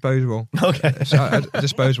at our disposal. Okay,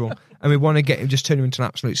 disposable, and we want to get him, just turn him into an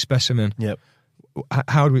absolute specimen. Yep.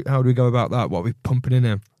 How do we go about that? What are we pumping in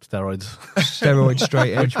him? Steroids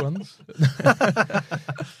Straight in. Which ones?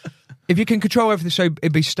 If you can control everything, so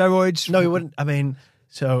it'd be steroids. No, it wouldn't. I mean,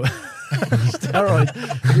 so steroid.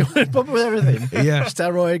 You want to pump with everything. Yeah.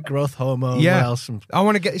 Steroid, growth hormone. Yeah. What else? I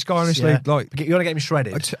want to get this guy honestly. Like, you want to get him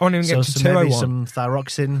shredded. I want him to get to 201. Maybe some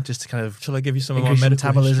thyroxine, just to kind of. Shall I give you some of my increase medical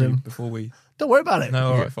metabolism history before we? Don't worry about it.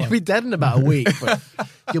 No, all right, fine. You'll be dead in about a week, but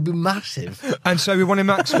you'll be massive. And so we want to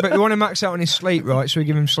max out on his sleep, right? So we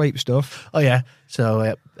give him sleep stuff. Oh yeah.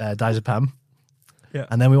 So diazepam. Yeah.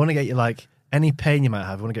 And then we want to get you like any pain you might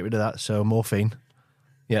have. We want to get rid of that. So morphine.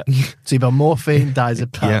 Yeah. So you've got morphine,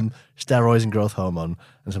 diazepam, steroids, and growth hormone,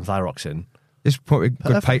 and some thyroxine. This is probably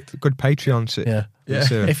good Patreon. Yeah.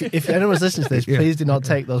 Yeah. If anyone's listening to this, please do not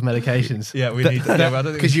take those medications. Yeah, we need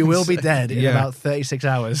to. Because you will be dead in about 36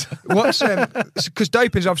 hours. What's because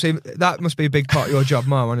doping's obviously that must be a big part of your job,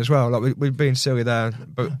 Marwan, as well. Like we're being silly there,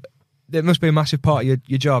 but it must be a massive part of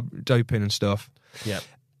your job, doping and stuff. Yeah.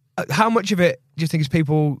 How much of it do you think is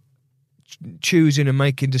people choosing and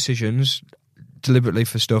making decisions deliberately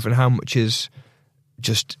for stuff, and how much is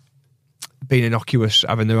just being innocuous,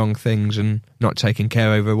 having the wrong things and not taking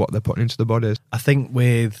care over what they're putting into the bodies? I think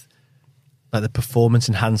with like the performance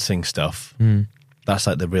enhancing stuff, that's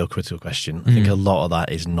like the real critical question. I think a lot of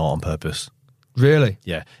that is not on purpose. Really?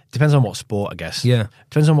 Yeah. Depends on what sport, I guess. Yeah.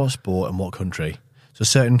 Depends on what sport and what country. So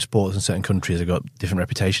certain sports and certain countries have got different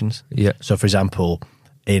reputations. Yeah. So for example,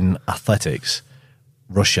 in athletics,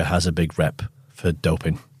 Russia has a big rep for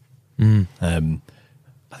doping.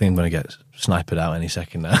 I think I'm going to get sniped out any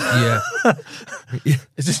second now. Yeah.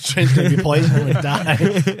 Is this train's going to be poisoned and die?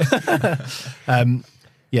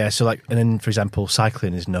 Yeah, so like, and then for example,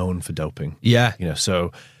 cycling is known for doping. Yeah. You know,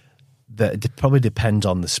 so it probably depends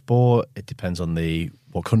on the sport. It depends on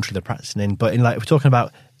what country they're practicing in. But if we're talking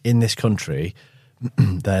about in this country,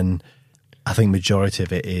 then I think majority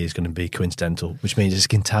of it is going to be coincidental, which means it's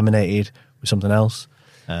contaminated with something else.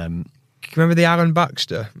 Remember the Aaron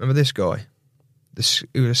Baxter? Remember this guy?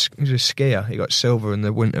 He was a skier. He got silver in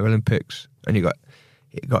the Winter Olympics, and he got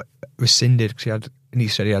rescinded because he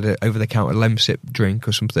said he had an over-the-counter Lemsip drink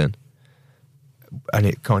or something, and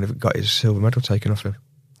it kind of got his silver medal taken off him.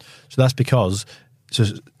 So that's because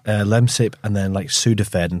Lemsip and then like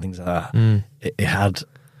Sudafed and things like that. It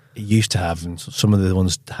used to have, and some of the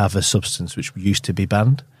ones have a substance which used to be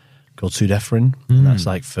banned called Sudafrin, and that's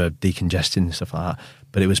like for decongesting and stuff like that.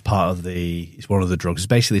 But it was it's one of the drugs. It's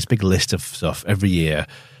basically this big list of stuff. Every year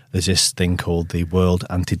there's this thing called the World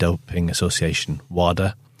Anti-Doping Association,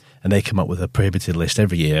 WADA, and they come up with a prohibited list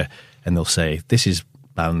every year, and they'll say, this is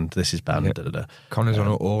banned, this is banned, Yeah. Connor's on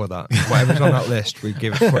all of that. Whatever's on that list, we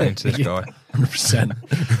give it into this guy.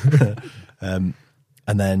 100%.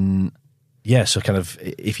 And then, yeah, so kind of,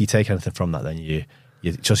 if you take anything from that, then you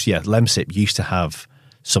just, Lemsip used to have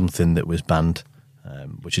something that was banned,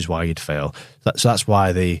 which is why you'd fail. So that's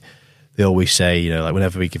why they always say, like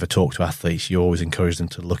whenever we give a talk to athletes, you always encourage them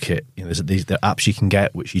to look at, there are apps you can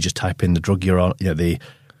get, which you just type in the drug you're on, the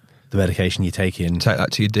medication you're taking. Take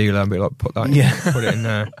that to your dealer and be like, put it in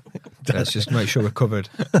there. Let's just make sure we're covered.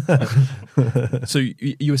 So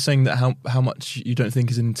you were saying that how much you don't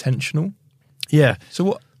think is intentional? Yeah.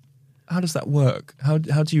 So how does that work? How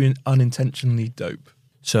do you unintentionally dope?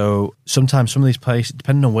 So sometimes some of these places,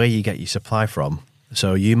 depending on where you get your supply from,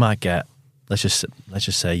 so you might get, let's just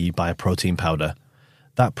say you buy a protein powder.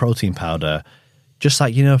 That protein powder, just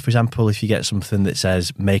like, for example, if you get something that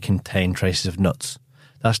says may contain traces of nuts,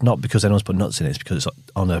 that's not because anyone's put nuts in it, it's because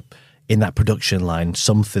it's in that production line,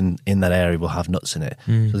 something in that area will have nuts in it.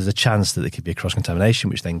 So there's a chance that there could be a cross-contamination,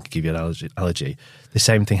 which then could give you an allergy. The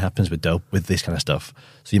same thing happens with dope, with this kind of stuff.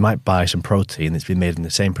 So you might buy some protein that's been made in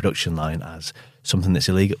the same production line as something that's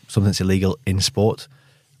illegal in sport.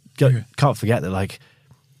 Can't forget that, like,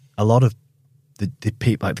 a lot of the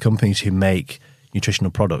people, like the companies who make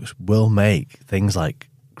nutritional products, will make things like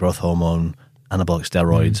growth hormone, anabolic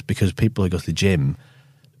steroids, because people who go to the gym,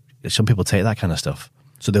 some people take that kind of stuff.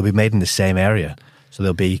 So they'll be made in the same area. So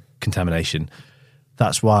there'll be contamination.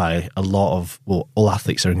 that's why all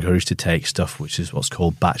athletes are encouraged to take stuff which is what's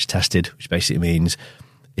called batch tested, which basically means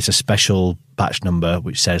it's a special batch number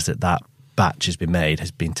which says that batch has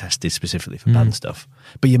been tested specifically for banned stuff.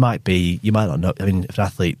 But you might not know. I mean, if an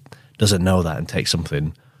athlete doesn't know that and takes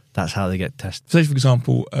something, that's how they get tested. Say, for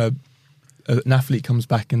example, an athlete comes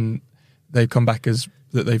back and they come back as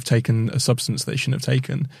that they've taken a substance they shouldn't have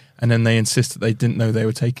taken, and then they insist that they didn't know they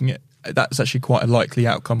were taking it. That's actually quite a likely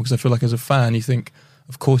outcome, because I feel like as a fan you think,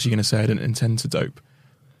 of course you're going to say I didn't intend to dope.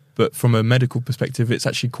 But from a medical perspective, it's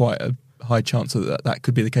actually quite a high chance that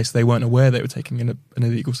could be the case. They weren't aware they were taking an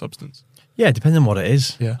illegal substance. Yeah, depending on what it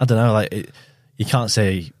is. Yeah. I don't know. You can't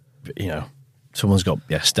say, someone's got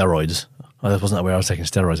steroids. I wasn't aware I was taking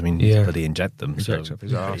steroids. I mean, you bloody inject them. Injects up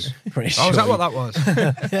his arse. Pretty Oh, sure. is that what that was?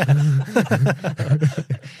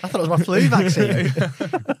 I thought it was my flu vaccine.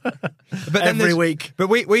 But every week. But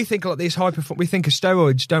we think like these we think of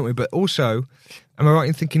steroids, don't we? But also, am I right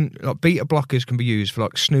in thinking like beta blockers can be used for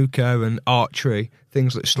like snooker and archery,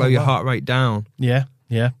 things that slow your heart rate down? Yeah.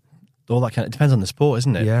 All that it depends on the sport,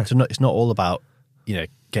 isn't it? Yeah. So it's not all about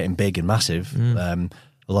getting big and massive. A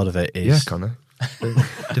lot of it is. Yeah, Connor.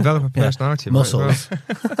 Develop a personality, muscles.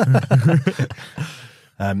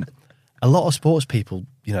 A lot of sports people,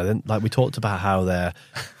 like we talked about how they're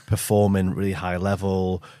performing really high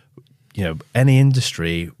level. Any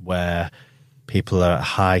industry where people are at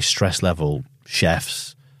high stress level,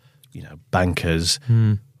 chefs, bankers.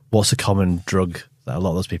 What's a common drug that a lot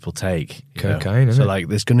of those people take? Cocaine, isn't so it? like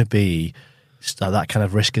there's going to be that kind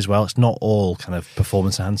of risk as well. It's not all kind of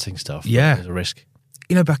performance enhancing stuff. Yeah, there's a risk.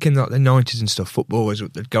 Back in like the 90s and stuff, footballers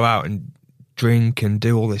would go out and drink and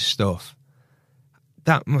do all this stuff.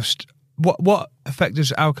 That must what effect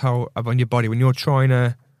does alcohol have on your body when you're trying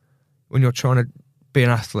to be an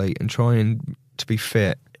athlete and trying to be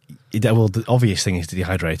fit? Well, the obvious thing is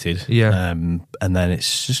dehydrated. Yeah, and then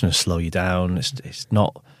it's just going to slow you down. It's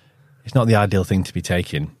not the ideal thing to be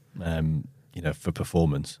taking, for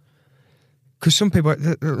performance. Because some people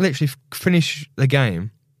literally finish the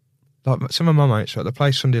game. Like some of my mates, right, they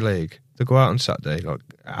play Sunday league. They go out on Saturday, like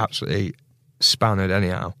absolutely spanned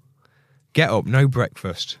anyhow. Get up, no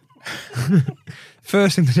breakfast.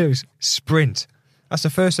 First thing to do is sprint. That's the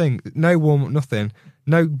first thing. No warm up, nothing.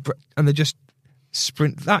 And they just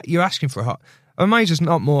sprint. That you're asking for a heart. I'm amazed there's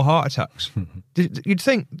not more heart attacks. You'd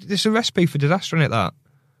think there's a recipe for disaster in it. That.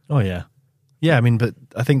 Oh yeah, yeah. I mean, but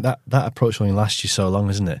I think that approach only lasts you so long,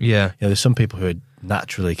 isn't it? Yeah. There's some people who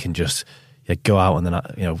naturally can just go out on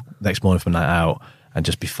the next morning for a night out and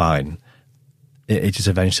just be fine. It just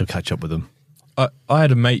eventually will catch up with them. I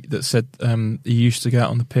had a mate that said he used to go out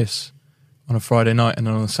on the piss on a Friday night, and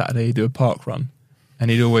then on a Saturday he'd do a park run,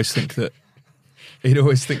 and he'd always think that he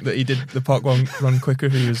did the park run quicker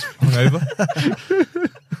if he was hungover.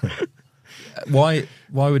 Why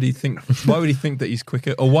would he think that he's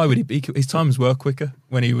quicker, or why would he be? His times were quicker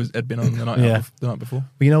when had been on the night the night before.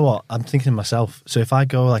 But you know what? I'm thinking to myself. So if I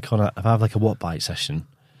go if I have like a watt bite session,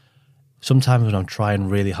 sometimes when I'm trying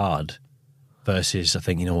really hard, versus I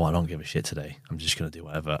think, you know what, I don't give a shit today. I'm just going to do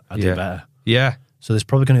whatever. I do better. Yeah. So there's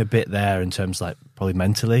probably going to be a bit there in terms like probably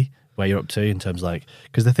mentally where you're up to in terms like,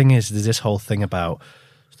 because the thing is, there's this whole thing about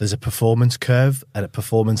there's a performance curve and a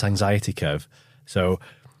performance anxiety curve. So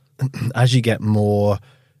as you get more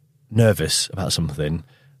nervous about something,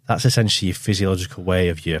 that's essentially your physiological way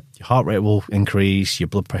of your heart rate will increase, your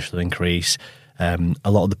blood pressure will increase, a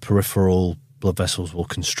lot of the peripheral blood vessels will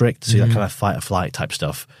constrict, so that kind of fight or flight type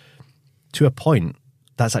stuff. To a point,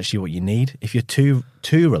 that's actually what you need. If you're too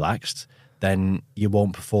relaxed, then you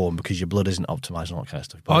won't perform because your blood isn't optimized and all that kind of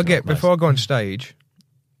stuff. Before I go on stage,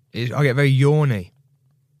 I get very yawny.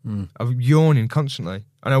 I'm yawning constantly,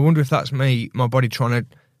 and I wonder if that's my body trying to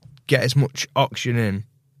get as much oxygen in,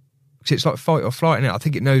 because it's like fight or flight in it. I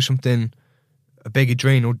think it knows a big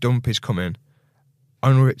adrenal dump is coming,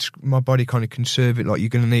 and it's my body kind of conserve it, like you're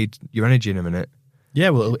going to need your energy in a minute.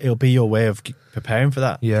 Yeah, well, it'll be your way of preparing for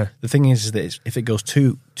that. Yeah. The thing is that if it goes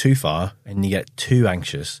too far and you get too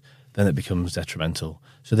anxious, then it becomes detrimental.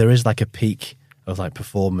 So there is like a peak of like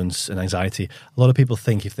performance and anxiety. A lot of people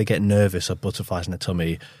think if they get nervous or butterflies in their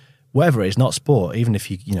tummy, whatever it is, not sport, even if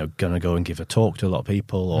you're going to go and give a talk to a lot of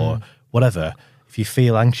people or whatever, if you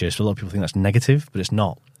feel anxious, a lot of people think that's negative, but it's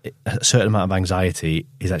not. A certain amount of anxiety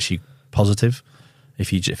is actually positive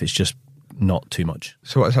if it's just not too much.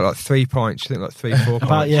 So what's that, like 3 pints? You think like 3, 4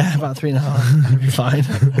 pints? About 3.5. You'll be fine.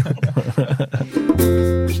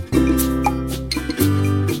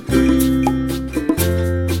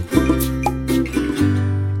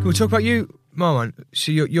 Can we talk about you, Marwan?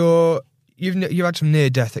 So you've had some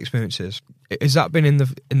near-death experiences. Has that been in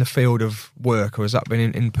the field of work, or has that been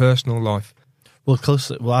in personal life? Well,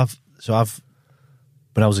 close. Well, I've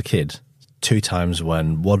when I was a kid, 2 times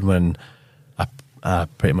when I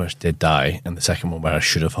pretty much did die, and the second one where I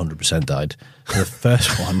should have 100% died. So the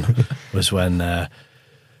first one was when,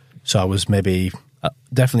 so I was maybe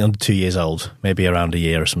definitely under 2 years old, maybe around a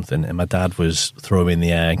year or something, and my dad was throwing me in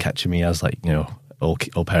the air and catching me as like, you know, all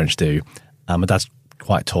parents do. And my dad's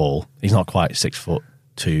quite tall. He's not quite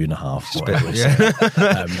 6'2.5". Whatever, yeah.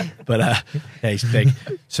 But yeah, he's big.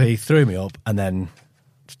 So he threw me up and then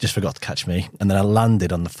just forgot to catch me, and then I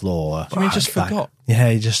landed on the floor. Do you mean just forgot?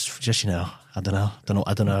 Yeah, he just you know. I don't know.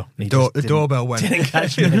 The doorbell went. Didn't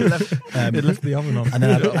catch me. It left the oven on. And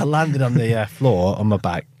then I landed on the floor on my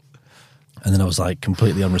back, and then I was like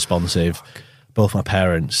completely unresponsive. Both my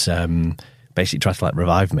parents basically tried to like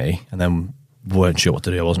revive me, and then weren't sure what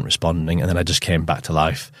to do. I wasn't responding, and then I just came back to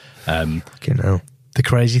life. Fucking hell. The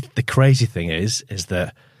crazy thing is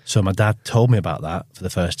that so my dad told me about that for the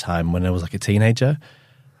first time when I was like a teenager,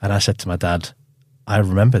 and I said to my dad, "I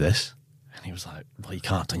remember this," and he was like, "Well, you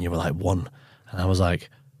can't, and you were like 1." And I was like,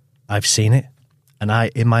 I've seen it. And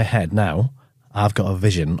in my head now, I've got a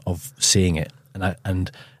vision of seeing it. And I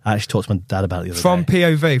actually talked to my dad about it the other from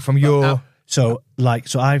day. POV, from your... So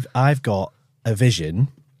I've got a vision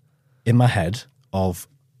in my head of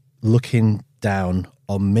looking down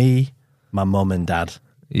on me, my mum and dad.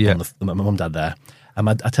 Yeah. My mum and dad there. And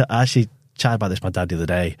I actually chatted about this with my dad the other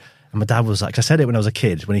day. And my dad was like, 'cause I said it when I was a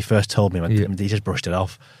kid, when he first told me, he just brushed it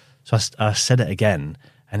off. So I said it again.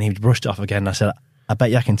 And he brushed it off again. And I said, I bet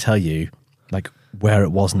you I can tell you like where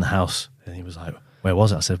it was in the house. And he was like, where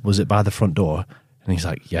was it? I said, was it by the front door? And he's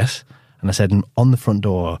like, yes. And I said, on the front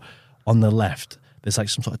door, on the left, there's like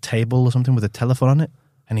some sort of table or something with a telephone on it.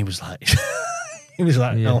 And he was like,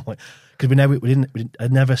 no. Because I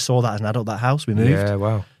never saw that as an adult, that house. We moved. Yeah,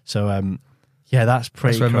 wow. So, yeah, that's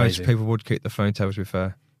pretty That's where crazy. most people would keep the phone tables, to be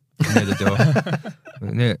fair. Near the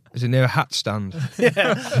door. Is it near a hat stand?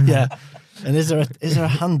 Yeah. And is there a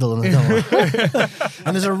handle on the door?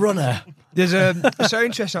 And there's a runner. There's so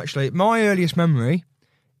interesting actually. My earliest memory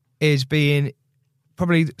is being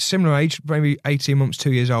probably similar age, maybe 18 months,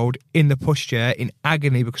 2 years old, in the pushchair in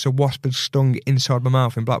agony because a wasp had stung inside my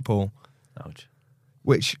mouth in Blackpool. Ouch.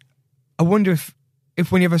 Which I wonder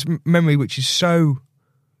if when you have a memory which is so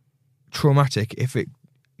traumatic, if it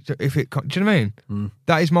do you know what I mean? Mm.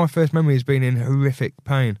 That is my first memory, as being in horrific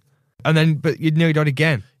pain. And then, but you'd nearly died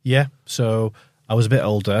again. Yeah, so I was a bit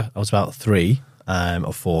older. I was about 3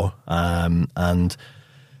 or 4, and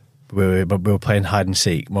we were playing hide and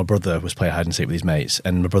seek. My brother was playing hide and seek with his mates,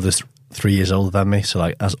 and my brother's 3 years older than me. So,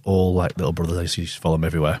 like, as all like little brothers, I used to follow him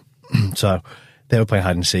everywhere. So they were playing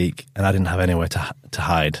hide and seek, and I didn't have anywhere to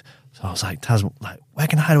hide. So I was like, Taz, like, where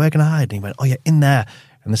can I hide? Where can I hide? And he went, oh yeah, in there,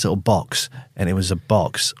 in this little box, and it was a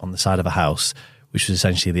box on the side of a house, which was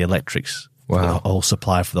essentially the electrics. Wow. The whole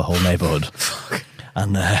supply for the whole neighbourhood.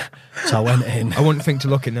 And so I went in. I wouldn't think to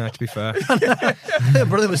look in there, to be fair. My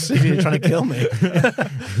brother was seriously trying to kill me.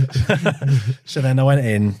 So then I went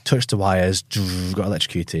in, touched the wires, got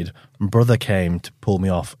electrocuted. My brother came to pull me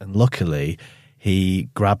off, and luckily he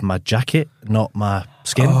grabbed my jacket, not my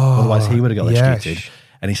skin. Otherwise he would have got electrocuted. Yes.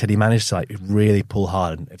 And he said he managed to like really pull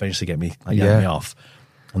hard and eventually get me off.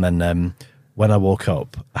 And then when I woke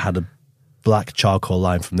up, I had a black charcoal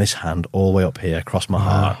line from this hand all the way up here, across my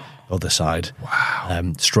heart, other side,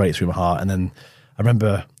 straight through my heart. And then I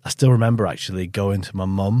still remember actually going to my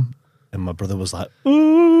mum, and my brother was like,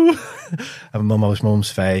 ooh, and my mum's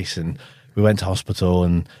face, and we went to hospital,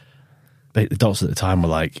 and the doctors at the time were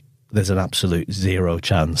like, there's an absolute 0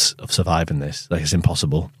 chance of surviving this. Like, it's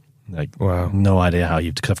impossible. Like, wow, no idea how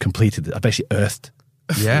you could have completed it. I basically earthed.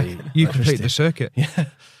 Yeah, you completed the circuit. Yeah.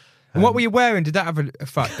 And what were you wearing? Did that have a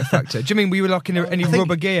factor? Do you mean we were like in any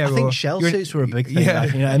rubber gear? I think shell suits were a big thing. Yeah,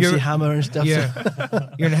 like, MC Hammer and stuff. Yeah,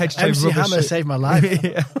 you're in a head-to-toe MC rubber Hammer suit. saved my life.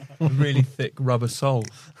 Yeah. Really thick rubber sole.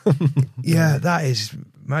 Yeah, that is.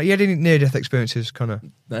 You had any near-death experiences, Connor?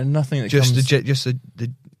 Nothing. That just comes...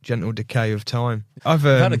 the gentle decay of time. I've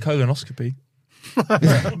had a colonoscopy.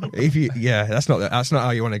 That's not how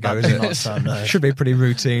you want to go, is it? Should be a pretty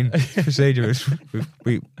routine procedure.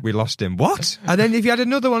 We lost him. What? And then if you had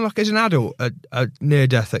another one, like as an adult, a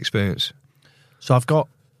near-death experience. So I've got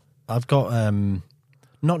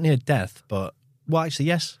not near death, but well, actually,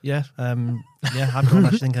 yes, yeah, I've got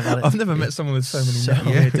actually thinking about it. I've never met someone with so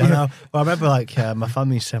many. I know. Well, I remember like my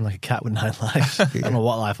family used to say I'm like a cat with 9 lives. I don't know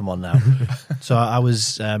what life I'm on now. So I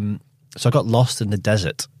was, so I got lost in the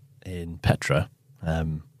desert in Petra,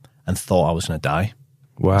 and thought I was going to die.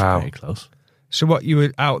 Wow, very close. So what, you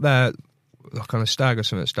were out there like on a stag or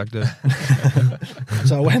something? Stag do.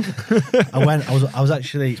 So I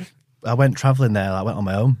went travelling there. I went on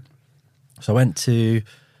my own, So I went to,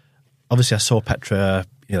 obviously I saw Petra,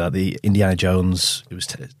 the Indiana Jones, it was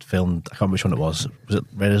filmed, I can't remember which one it was it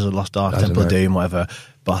Raiders of the Lost Ark, Temple of Doom, whatever,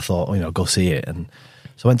 but I thought, go see it, and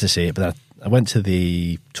so I went to see it, but then I went to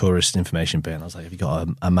the tourist information bit, and I was like, have you got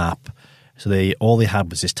a map? So all they had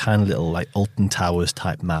was this tiny little, like, Alton Towers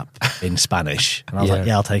type map in Spanish, and I was like,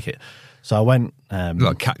 yeah, I'll take it. So I went...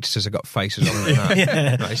 like cactuses have got faces on it. Like,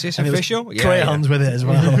 yeah. Like, is this official? Crayons with it as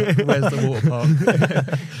well. Where's the water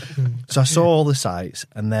park? So I saw all the sites,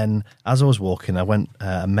 and then as I was walking, I went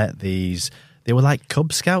and met these... They were like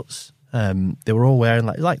Cub Scouts. They were all wearing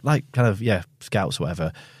like kind of, Scouts or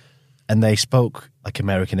whatever. And they spoke like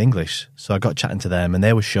American English. So I got chatting to them, and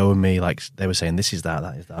they were showing me, like, they were saying, this is that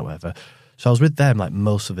is that, whatever. So I was with them like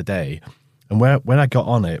most of the day. And when I got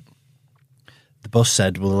on it, the bus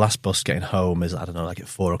said, well, the last bus getting home is, I don't know, like at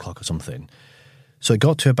 4 o'clock or something. So it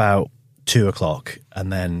got to about 2 o'clock.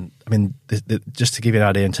 And then, I mean, just to give you an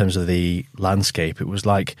idea in terms of the landscape, it was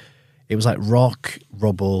like rock,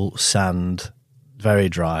 rubble, sand, very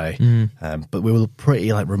dry. But we were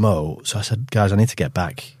pretty like remote. So I said, guys, I need to get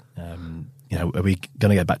back. Are we going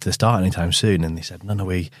to get back to the start anytime soon? And they said, no,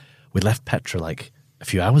 we left Petra like a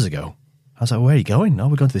few hours ago. I was like, where are you going? No,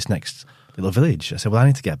 we're going to this next little village. I said, well, I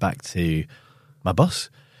need to get back to my bus.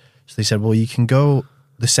 So they said, well, you can go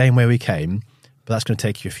the same way we came, but that's going to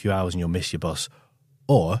take you a few hours and you'll miss your bus.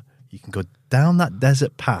 Or you can go down that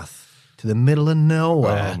desert path to the middle of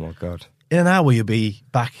nowhere. Oh, my God. In an hour, you'll be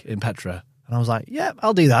back in Petra. And I was like, yeah,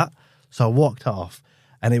 I'll do that. So I walked off,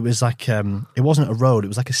 and it was like, it wasn't a road. It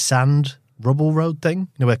was like a sand rubble road thing,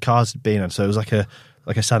 where cars had been on. So it was like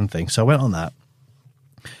a sand thing. So I went on that,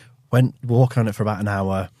 went walking on it for about an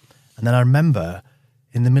hour. And then I remember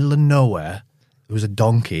in the middle of nowhere, there was a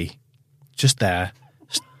donkey just there,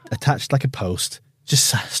 attached like a post,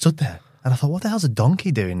 just stood there. And I thought, what the hell's a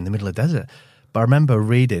donkey doing in the middle of the desert? But I remember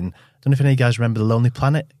reading, I don't know if any of you guys remember the Lonely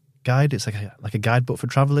Planet guide. It's like a guidebook for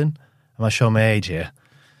travelling. Am I showing my age here?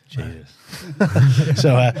 Jesus.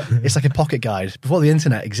 So it's like a pocket guide. Before the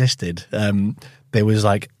internet existed, there was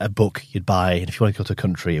like a book you'd buy, and if you want to go to a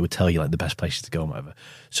country, it would tell you like the best places to go and whatever.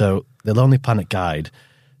 So the Lonely Planet guide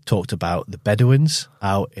talked about the Bedouins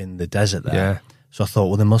out in the desert there. Yeah. So I thought,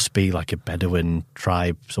 well, there must be like a Bedouin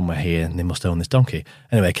tribe somewhere here, and they must own this donkey.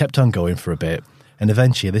 Anyway, I kept on going for a bit, and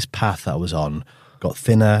eventually this path that I was on got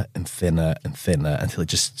thinner and thinner and thinner until it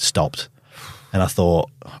just stopped. And I thought,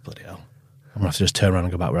 oh, bloody hell, I'm going to have to just turn around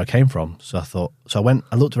and go back where I came from. So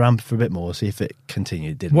I looked around for a bit more, see if it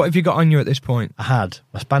continued. Didn't. What have you got on you at this point? I had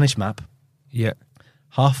my Spanish map. Yeah.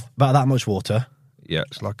 About that much water. Yeah,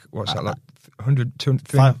 it's like, what's that, like 100,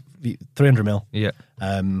 200, 300 mil. Yeah.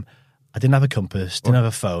 I didn't have a compass, didn't have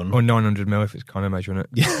a phone. Or 900 mil if it's kind of measuring it.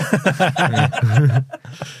 Yeah.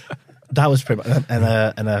 That was pretty much, and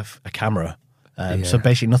a camera. So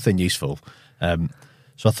basically nothing useful.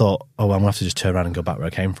 So I thought, I'm going to have to just turn around and go back where I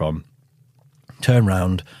came from. Turn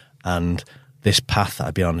around, and this path that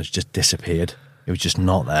I'd been on has just disappeared. It was just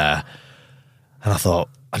not there. And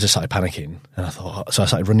I just started panicking. And so I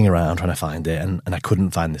started running around trying to find it, and I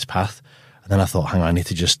couldn't find this path. And then I thought, hang on, I need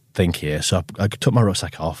to just think here. So I took my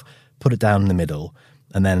rucksack off, put it down in the middle,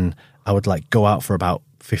 and then I would like go out for about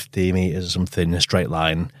 50 meters or something in a straight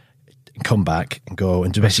line, and come back and go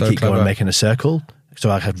and basically keep going, making a circle. So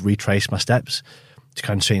I had retraced my steps to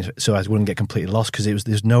kind of see, so I wouldn't get completely lost, because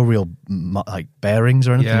there's no real like bearings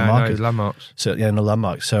or anything. Yeah, no landmarks. So yeah, no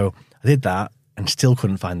landmarks. So I did that and still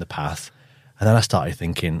couldn't find the path. And then I started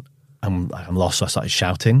thinking, I'm lost. So I started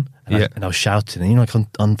shouting, and I was shouting. And like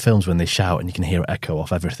on films when they shout and you can hear it echo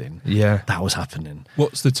off everything. Yeah, that was happening.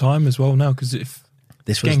 What's the time as well now? Because it's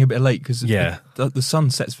getting a bit late, because the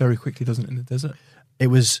sun sets very quickly, doesn't it, in the desert?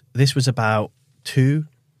 This was about 2.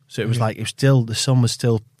 So it was like, the sun was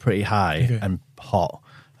still pretty high and hot.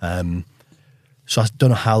 So I don't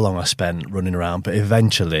know how long I spent running around, but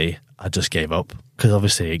eventually I just gave up, because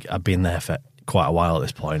obviously I'd been there for quite a while at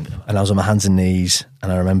this point. And I was on my hands and knees,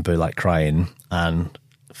 and I remember like crying and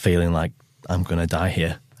feeling like I'm going to die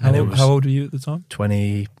here. How old were you at the time?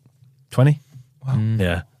 20. Wow.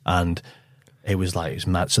 Yeah. And it was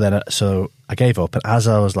mad. So I gave up, and as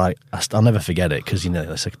I was like, I'll never forget it, because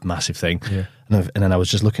that's a massive thing. Yeah. And then I was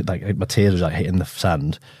just looking, like my tears was like hitting the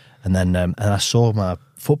sand, and then and I saw my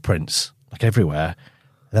footprints like everywhere.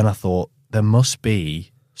 And then I thought, there must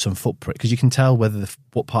be some footprint, because you can tell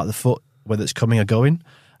what part of the foot, whether it's coming or going.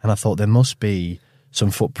 And I thought, there must be some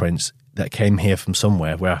footprints that came here from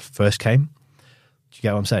somewhere where I first came. Do you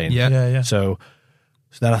get what I'm saying? Yeah. So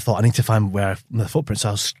then I thought, I need to find where the footprints. So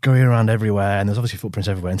I was scurrying around everywhere, and there's obviously footprints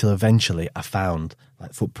everywhere, until eventually I found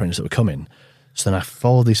like footprints that were coming. So then I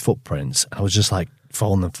followed these footprints, and I was just like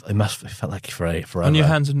fallen. It felt like forever. On your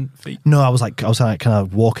hands and feet? No, I was like kind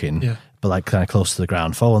of walking, Yeah. but like kind of close to the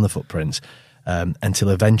ground, following the footprints, until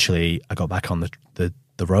eventually I got back on the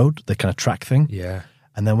road, the kind of track thing. Yeah.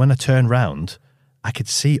 And then when I turned round, I could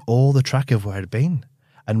see all the track of where it had been.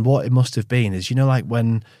 And what it must have been is, like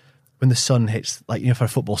when the sun hits, like, for a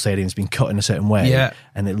football stadium, it's been cut in a certain way, Yeah.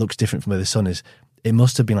 and it looks different from where the sun is. It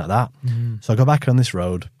must have been like that. So I got back on this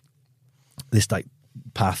road, this like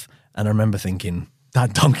path, and I remember thinking,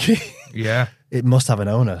 that donkey, Yeah. it must have an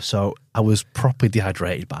owner. So I was properly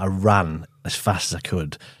dehydrated, but I ran as fast as I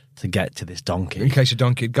could to get to this donkey. In case the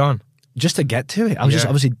donkey had gone. Just to get to it. I was just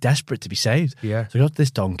obviously desperate to be saved. Yeah. So I got to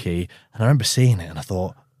this donkey, and I remember seeing it, and I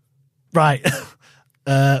thought, right,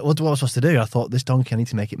 what was I supposed to do? I thought, this donkey, I need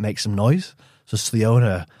to make some noise. So the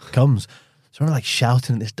owner comes. So I remember like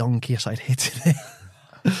shouting at this donkey. I started hitting it,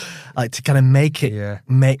 like to kind of make it,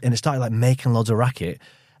 and it started like making loads of racket.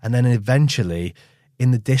 And then eventually,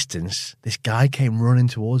 in the distance, this guy came running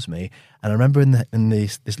towards me. And I remember in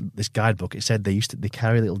this guidebook, it said they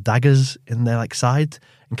carry little daggers in their like side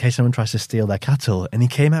in case someone tries to steal their cattle. And he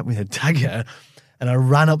came at me with a dagger, and I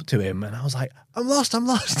ran up to him, and I was like, I'm lost.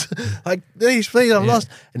 Like, please, I'm lost.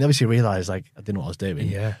 And he obviously realised like I didn't know what I was doing.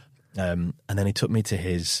 Yeah. And then he took me to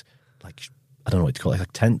his, like, I don't know what to call it,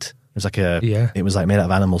 like tent. It was like it was like made out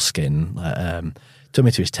of animal skin. Took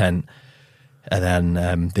me to his tent. And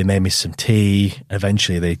then they made me some tea.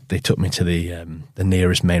 Eventually, they took me to the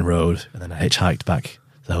nearest main road, and then I hitchhiked back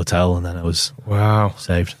to the hotel, and then I was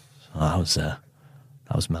saved. So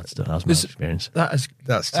that was mad stuff. That was my experience.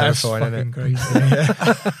 That's terrifying, isn't it? Crazy.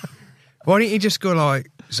 Why don't you just go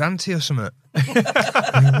like Zanti or something?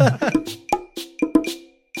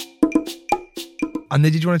 And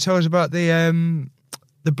then, did you want to tell us about the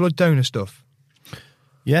blood donor stuff?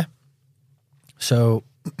 Yeah. So.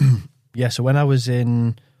 So when I was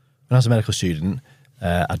a medical student,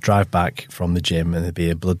 I'd drive back from the gym, and there'd be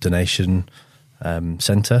a blood donation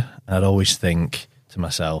centre. And I'd always think to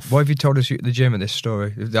myself, why have you told us you at the gym at this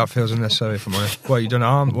story? That feels unnecessary for me. What, you done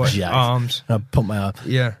arms? Arms? And I pumped my arm.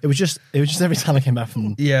 Yeah. It was just every time I came back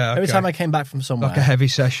from every time I came back from somewhere, like a heavy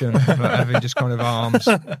session, like heavy, just kind of arms,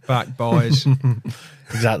 back, boys.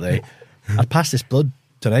 Exactly. I'd passed this blood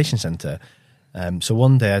donation centre. So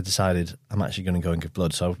one day I decided I'm actually going to go and give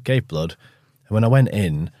blood. So I gave blood, and when I went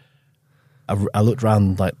in, I looked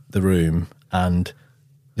around like the room, and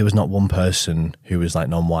there was not one person who was like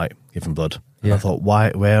non-white giving blood. And I thought,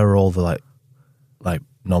 where are all the like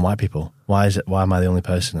non-white people? Why am I the only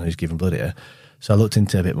person who's giving blood here? So I looked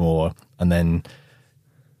into it a bit more, and then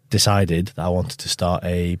decided that I wanted to start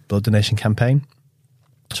a blood donation campaign.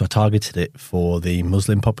 So I targeted it for the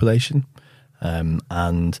Muslim population,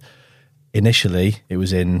 and initially, it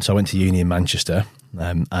was so I went to uni in Manchester,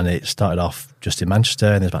 and it started off just in Manchester,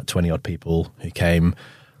 and there's about 20 odd people who came.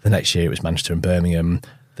 The next year, it was Manchester and Birmingham.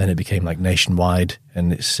 Then it became like nationwide,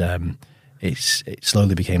 and it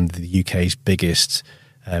slowly became the UK's biggest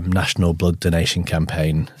national blood donation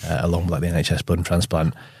campaign, along with like the NHS blood and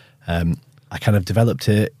transplant. I kind of developed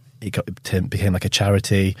it. It became like a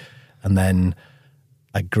charity, and then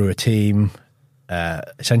I grew a team.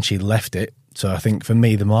 Essentially, left it. So I think for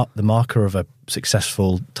me, the marker of a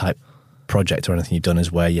successful type project or anything you've done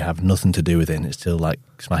is where you have nothing to do with it, and it's still like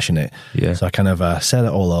smashing it. Yeah. So I kind of set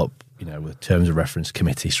it all up, with terms of reference,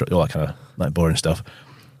 committee, all that kind of like boring stuff.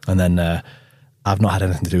 And then I've not had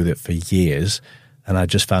anything to do with it for years. And I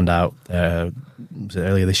just found out was it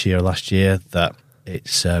earlier this year or last year that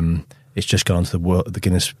it's just gone to the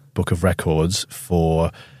Guinness Book of Records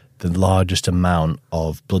for the largest amount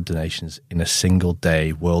of blood donations in a single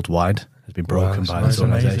day worldwide. Has been broken by this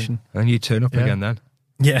organisation. And you turn up again then?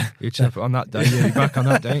 Yeah. You turn up on that day, you're back on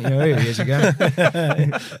that day, here he is again.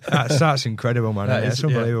 That's incredible, man. It's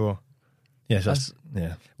unbelievable.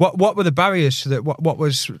 Yeah. What were the barriers to that? What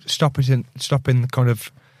was stopping kind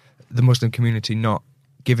of the Muslim community not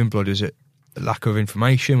giving blood? Is it lack of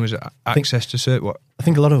information? Was it access to certain what? I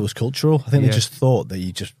think a lot of it was cultural. I think they just thought that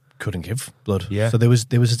you just couldn't give blood. Yeah. So there was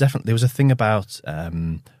a thing about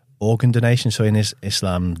organ donation. So in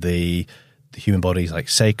Islam, the human body is like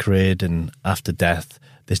sacred, and after death,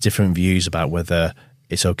 there's different views about whether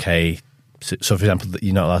it's okay. So for example,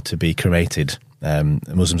 you're not allowed to be cremated.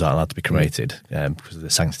 Muslims aren't allowed to be cremated because of the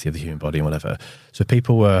sanctity of the human body and whatever. So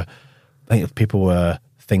people were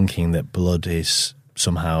thinking that blood is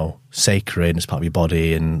somehow sacred and it's part of your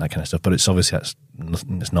body and that kind of stuff. But it's obviously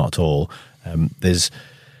it's not at all.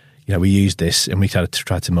 We used this, and we tried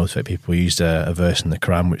to motivate people. We used a verse in the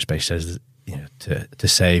Quran which basically says, to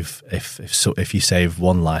save, if you save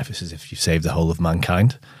one life, it's as if you save the whole of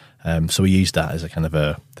mankind. So we used that as a kind of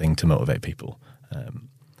a thing to motivate people.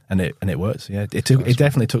 and it works. Yeah, it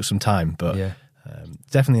definitely took some time, but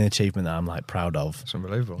definitely an achievement that I'm like proud of. It's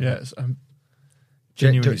unbelievable. Yeah, it's,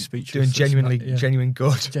 genuinely speechless. Doing genuine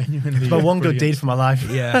good. Genuinely. But one good deed for my life.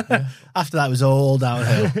 Yeah. After that, it was all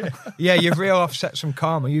downhill. Yeah, you've real offset some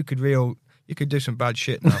karma. You could do some bad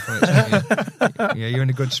shit now. From it, yeah, you're in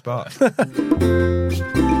a good spot.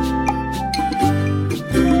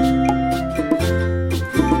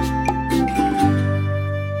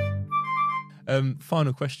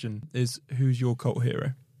 Final question is, who's your cult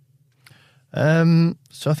hero?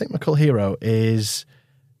 So I think my cult hero is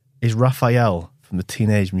Raphael from the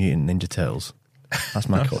Teenage Mutant Ninja Turtles. That's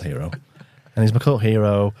my cult hero. And he's my cult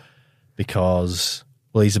hero because,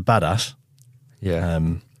 well, he's a badass. Yeah.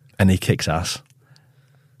 And he kicks ass.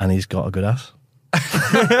 And he's got a good ass.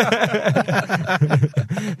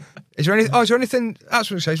 Is there anything?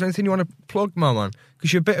 That's what I say. Is there anything you want to plug, Marwan?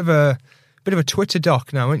 Because you're a bit of a Twitter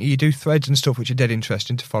doc now, aren't you? You do threads and stuff, which are dead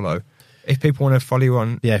interesting to follow. If people want to follow you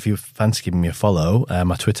on, yeah, if you fancy giving me a follow,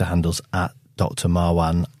 my Twitter handle's at Dr.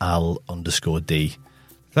 Marwan Al_D.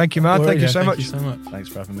 Thank you, man. Thank you so much. Thank you so much. Thanks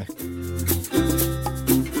for having me.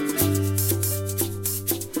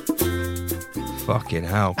 Fucking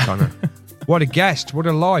hell, Connor! What a guest! What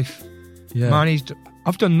a life! Yeah, man.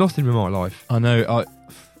 I've done nothing with my life. I know.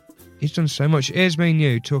 He's done so much. Here's me and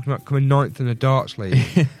you talking about coming 9th in the darts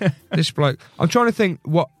league. This bloke. I'm trying to think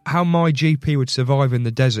how my GP would survive in the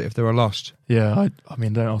desert if they were lost. Yeah, I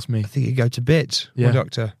mean, don't ask me. I think he'd go to bits. Yeah. My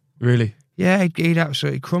doctor. Really? Yeah, he'd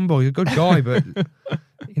absolutely crumble. He's a good guy, but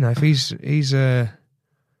if he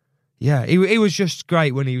was just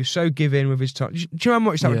great when he was so give-in with his time. Do you know how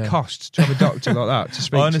much that would cost to have a doctor like that to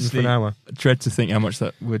speak Honestly, to him for an hour? I dread to think how much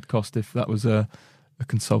that would cost if that was a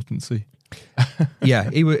consultancy. Yeah,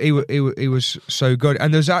 he was so good,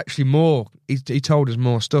 and there's actually more. He told us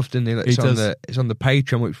more stuff, didn't he? It's on the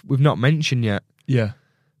Patreon, which we've not mentioned yet. Yeah,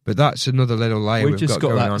 but that's another little layer we've just got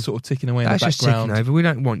going that on. Sort of ticking away that's in the just background. ticking over. We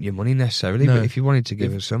don't want your money necessarily, but if you wanted to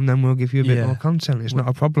give us some, then we'll give you a bit more content. It's not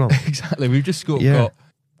a problem. Exactly. We've just got the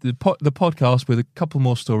podcast with a couple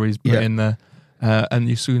more stories put in there. And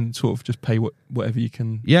you soon sort of just pay whatever you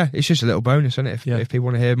can. Yeah, it's just a little bonus, isn't it? If people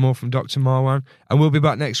want to hear more from Dr. Marwan. And we'll be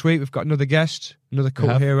back next week. We've got another guest, another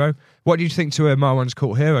cult hero. What do you think to Marwan's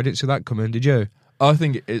cult hero? I didn't see that coming, did you? I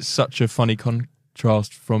think it's such a funny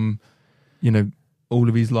contrast from, all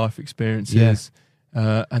of his life experiences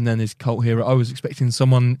and then his cult hero. I was expecting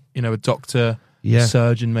someone, a doctor, a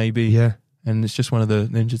surgeon maybe. Yeah. And it's just one of the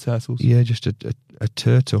Ninja Turtles. Yeah, just a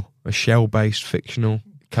turtle, a shell-based fictional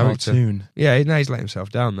character. Cartoon. Yeah, he's let himself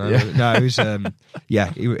down though. Yeah. No, he was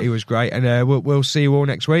he was great, and we'll see you all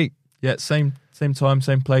next week. Yeah, same time,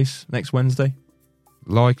 same place next Wednesday.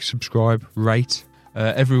 Like, subscribe, rate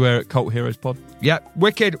everywhere at Cult Heroes Pod. Yeah,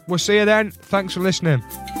 wicked. We'll see you then. Thanks for listening.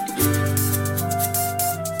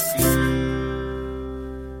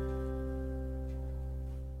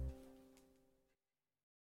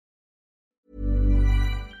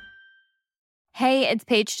 Hey, it's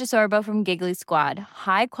Paige DeSorbo from Giggly Squad.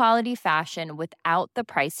 High quality fashion without the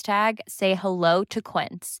price tag. Say hello to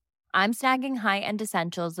Quince. I'm snagging high-end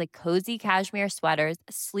essentials like cozy cashmere sweaters,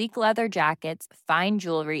 sleek leather jackets, fine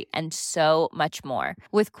jewelry, and so much more.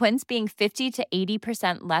 With Quince being 50 to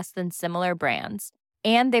 80% less than similar brands.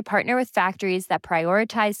 And they partner with factories that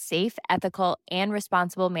prioritize safe, ethical, and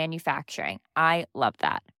responsible manufacturing. I love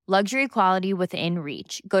that. Luxury quality within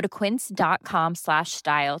reach. Go to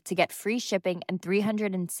quince.com/style to get free shipping and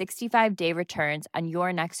 365-day returns on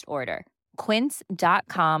your next order.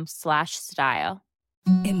 Quince.com/style.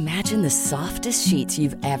 Imagine the softest sheets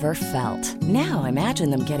you've ever felt. Now imagine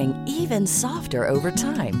them getting even softer over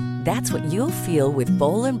time. That's what you'll feel with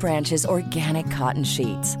Boll & Branch's organic cotton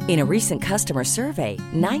sheets. In a recent customer survey,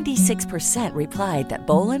 96% replied that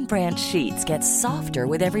Boll & Branch sheets get softer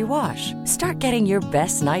with every wash. Start getting your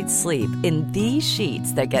best night's sleep in these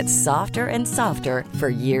sheets that get softer and softer for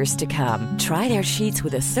years to come. Try their sheets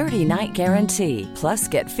with a 30-night guarantee. Plus,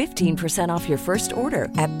 get 15% off your first order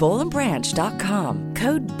at bollandbranch.com.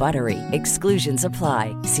 Code BUTTERY. Exclusions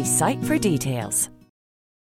apply. See site for details.